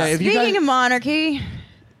 Dukes. Yeah, if you Speaking guys, of monarchy,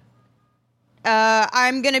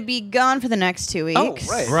 I'm gonna be gone for the next 2 weeks. Oh,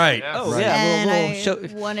 right. Right. Oh, Right. yeah. And we'll show.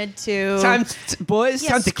 wanted to. Boys, Yeah,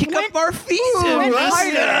 time to kick squint- up our feet. squint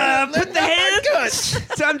harder. Put the hands.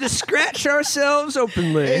 Time to scratch ourselves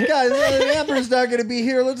openly. Hey guys, Amber's not going to be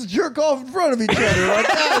here. Let's jerk off in front of each other like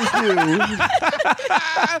guys do.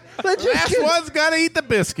 Let's just Last one's got to eat the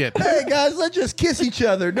biscuit. Hey guys, let's just kiss each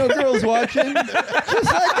other. No girls watching. Just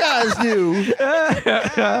like guys do.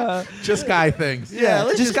 Just guy things. Yeah,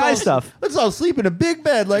 let's just guy all, stuff. Let's all sleep in a big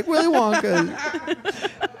bed like Willy Wonka.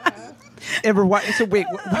 Amber, why? So wait,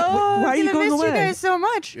 why are you going miss away? you guys so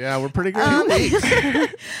much. Yeah, we're pretty good.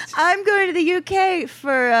 I'm going to the UK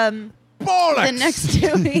for Bollocks! the next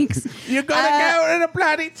 2 weeks. You're going to go to the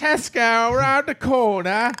bloody Tesco around the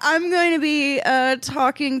corner. I'm going to be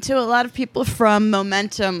talking to a lot of people from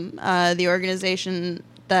Momentum, the organization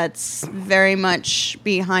that's very much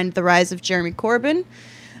behind the rise of Jeremy Corbyn.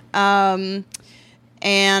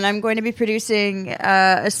 And I'm going to be producing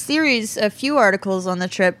a few articles on the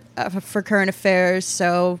trip for current affairs.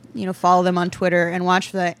 So, follow them on Twitter and watch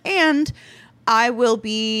for that. And I will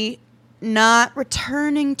be not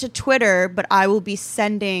returning to Twitter, but I will be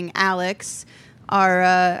sending Alex, our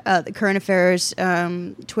the current affairs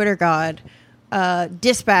Twitter god,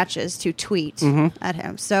 dispatches to tweet at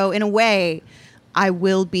him. So, in a way, I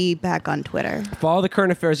will be back on Twitter. Follow the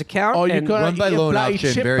current affairs account. Oh, you're and going run by to loan bloody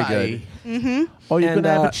option. chip Very buddy. good. Oh, you're And, going to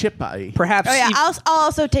have a chip buddy. perhaps. Oh yeah, you- I'll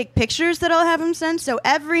also take pictures that I'll have him send. So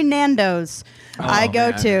every Nando's I go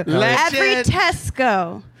man. to, Legend. every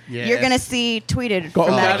Tesco, Yes. you're gonna see tweeted Go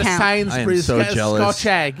from got that a account. signs I for am his so jealous. Scotch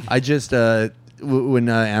egg. I just when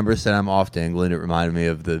Amber said I'm off to England, it reminded me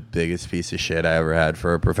of the biggest piece of shit I ever had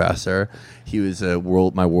for a professor. He was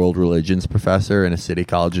my world religions professor in a city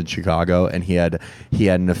college in Chicago, and he had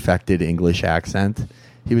an affected English accent.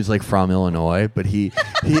 He was like from Illinois, but he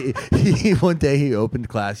one day he opened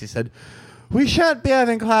class. He said, "We shan't be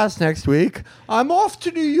having class next week. I'm off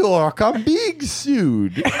to New York. I'm being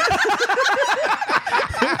sued."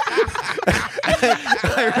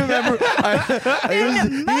 I remember.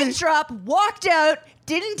 And mic drop, walked out,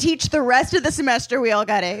 didn't teach the rest of the semester. We all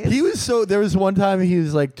got A's. He was so. There was one time he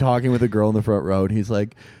was like talking with a girl in the front row, and he's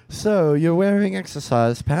like, "So you're wearing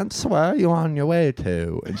exercise pants? Where are you on your way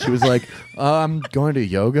to?" And she was like, "I'm going to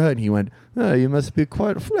yoga." And he went, "Oh, you must be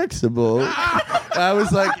quite flexible." I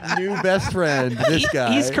was like, new best friend. This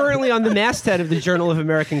guy. He's currently on the masthead of the Journal of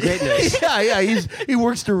American Greatness. Yeah. He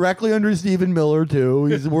works directly under Stephen Miller too.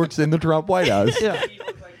 He works in the Trump White House. Yeah. He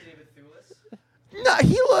looked like David Thewlis. No,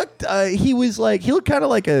 he looked kind of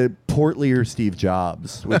like a portlier Steve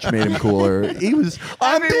Jobs, which made him cooler. He was,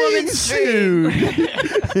 I'm Every being woman's sued.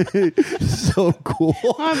 So cool.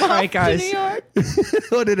 I'm All right, off guys. to New York.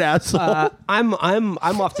 What an asshole. I'm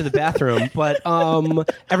off to the bathroom, but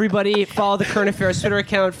everybody follow the current affairs Twitter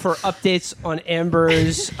account for updates on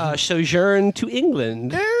Amber's sojourn to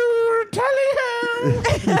England.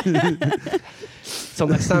 Till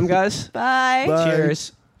next time, guys. Bye. Bye.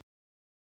 Cheers.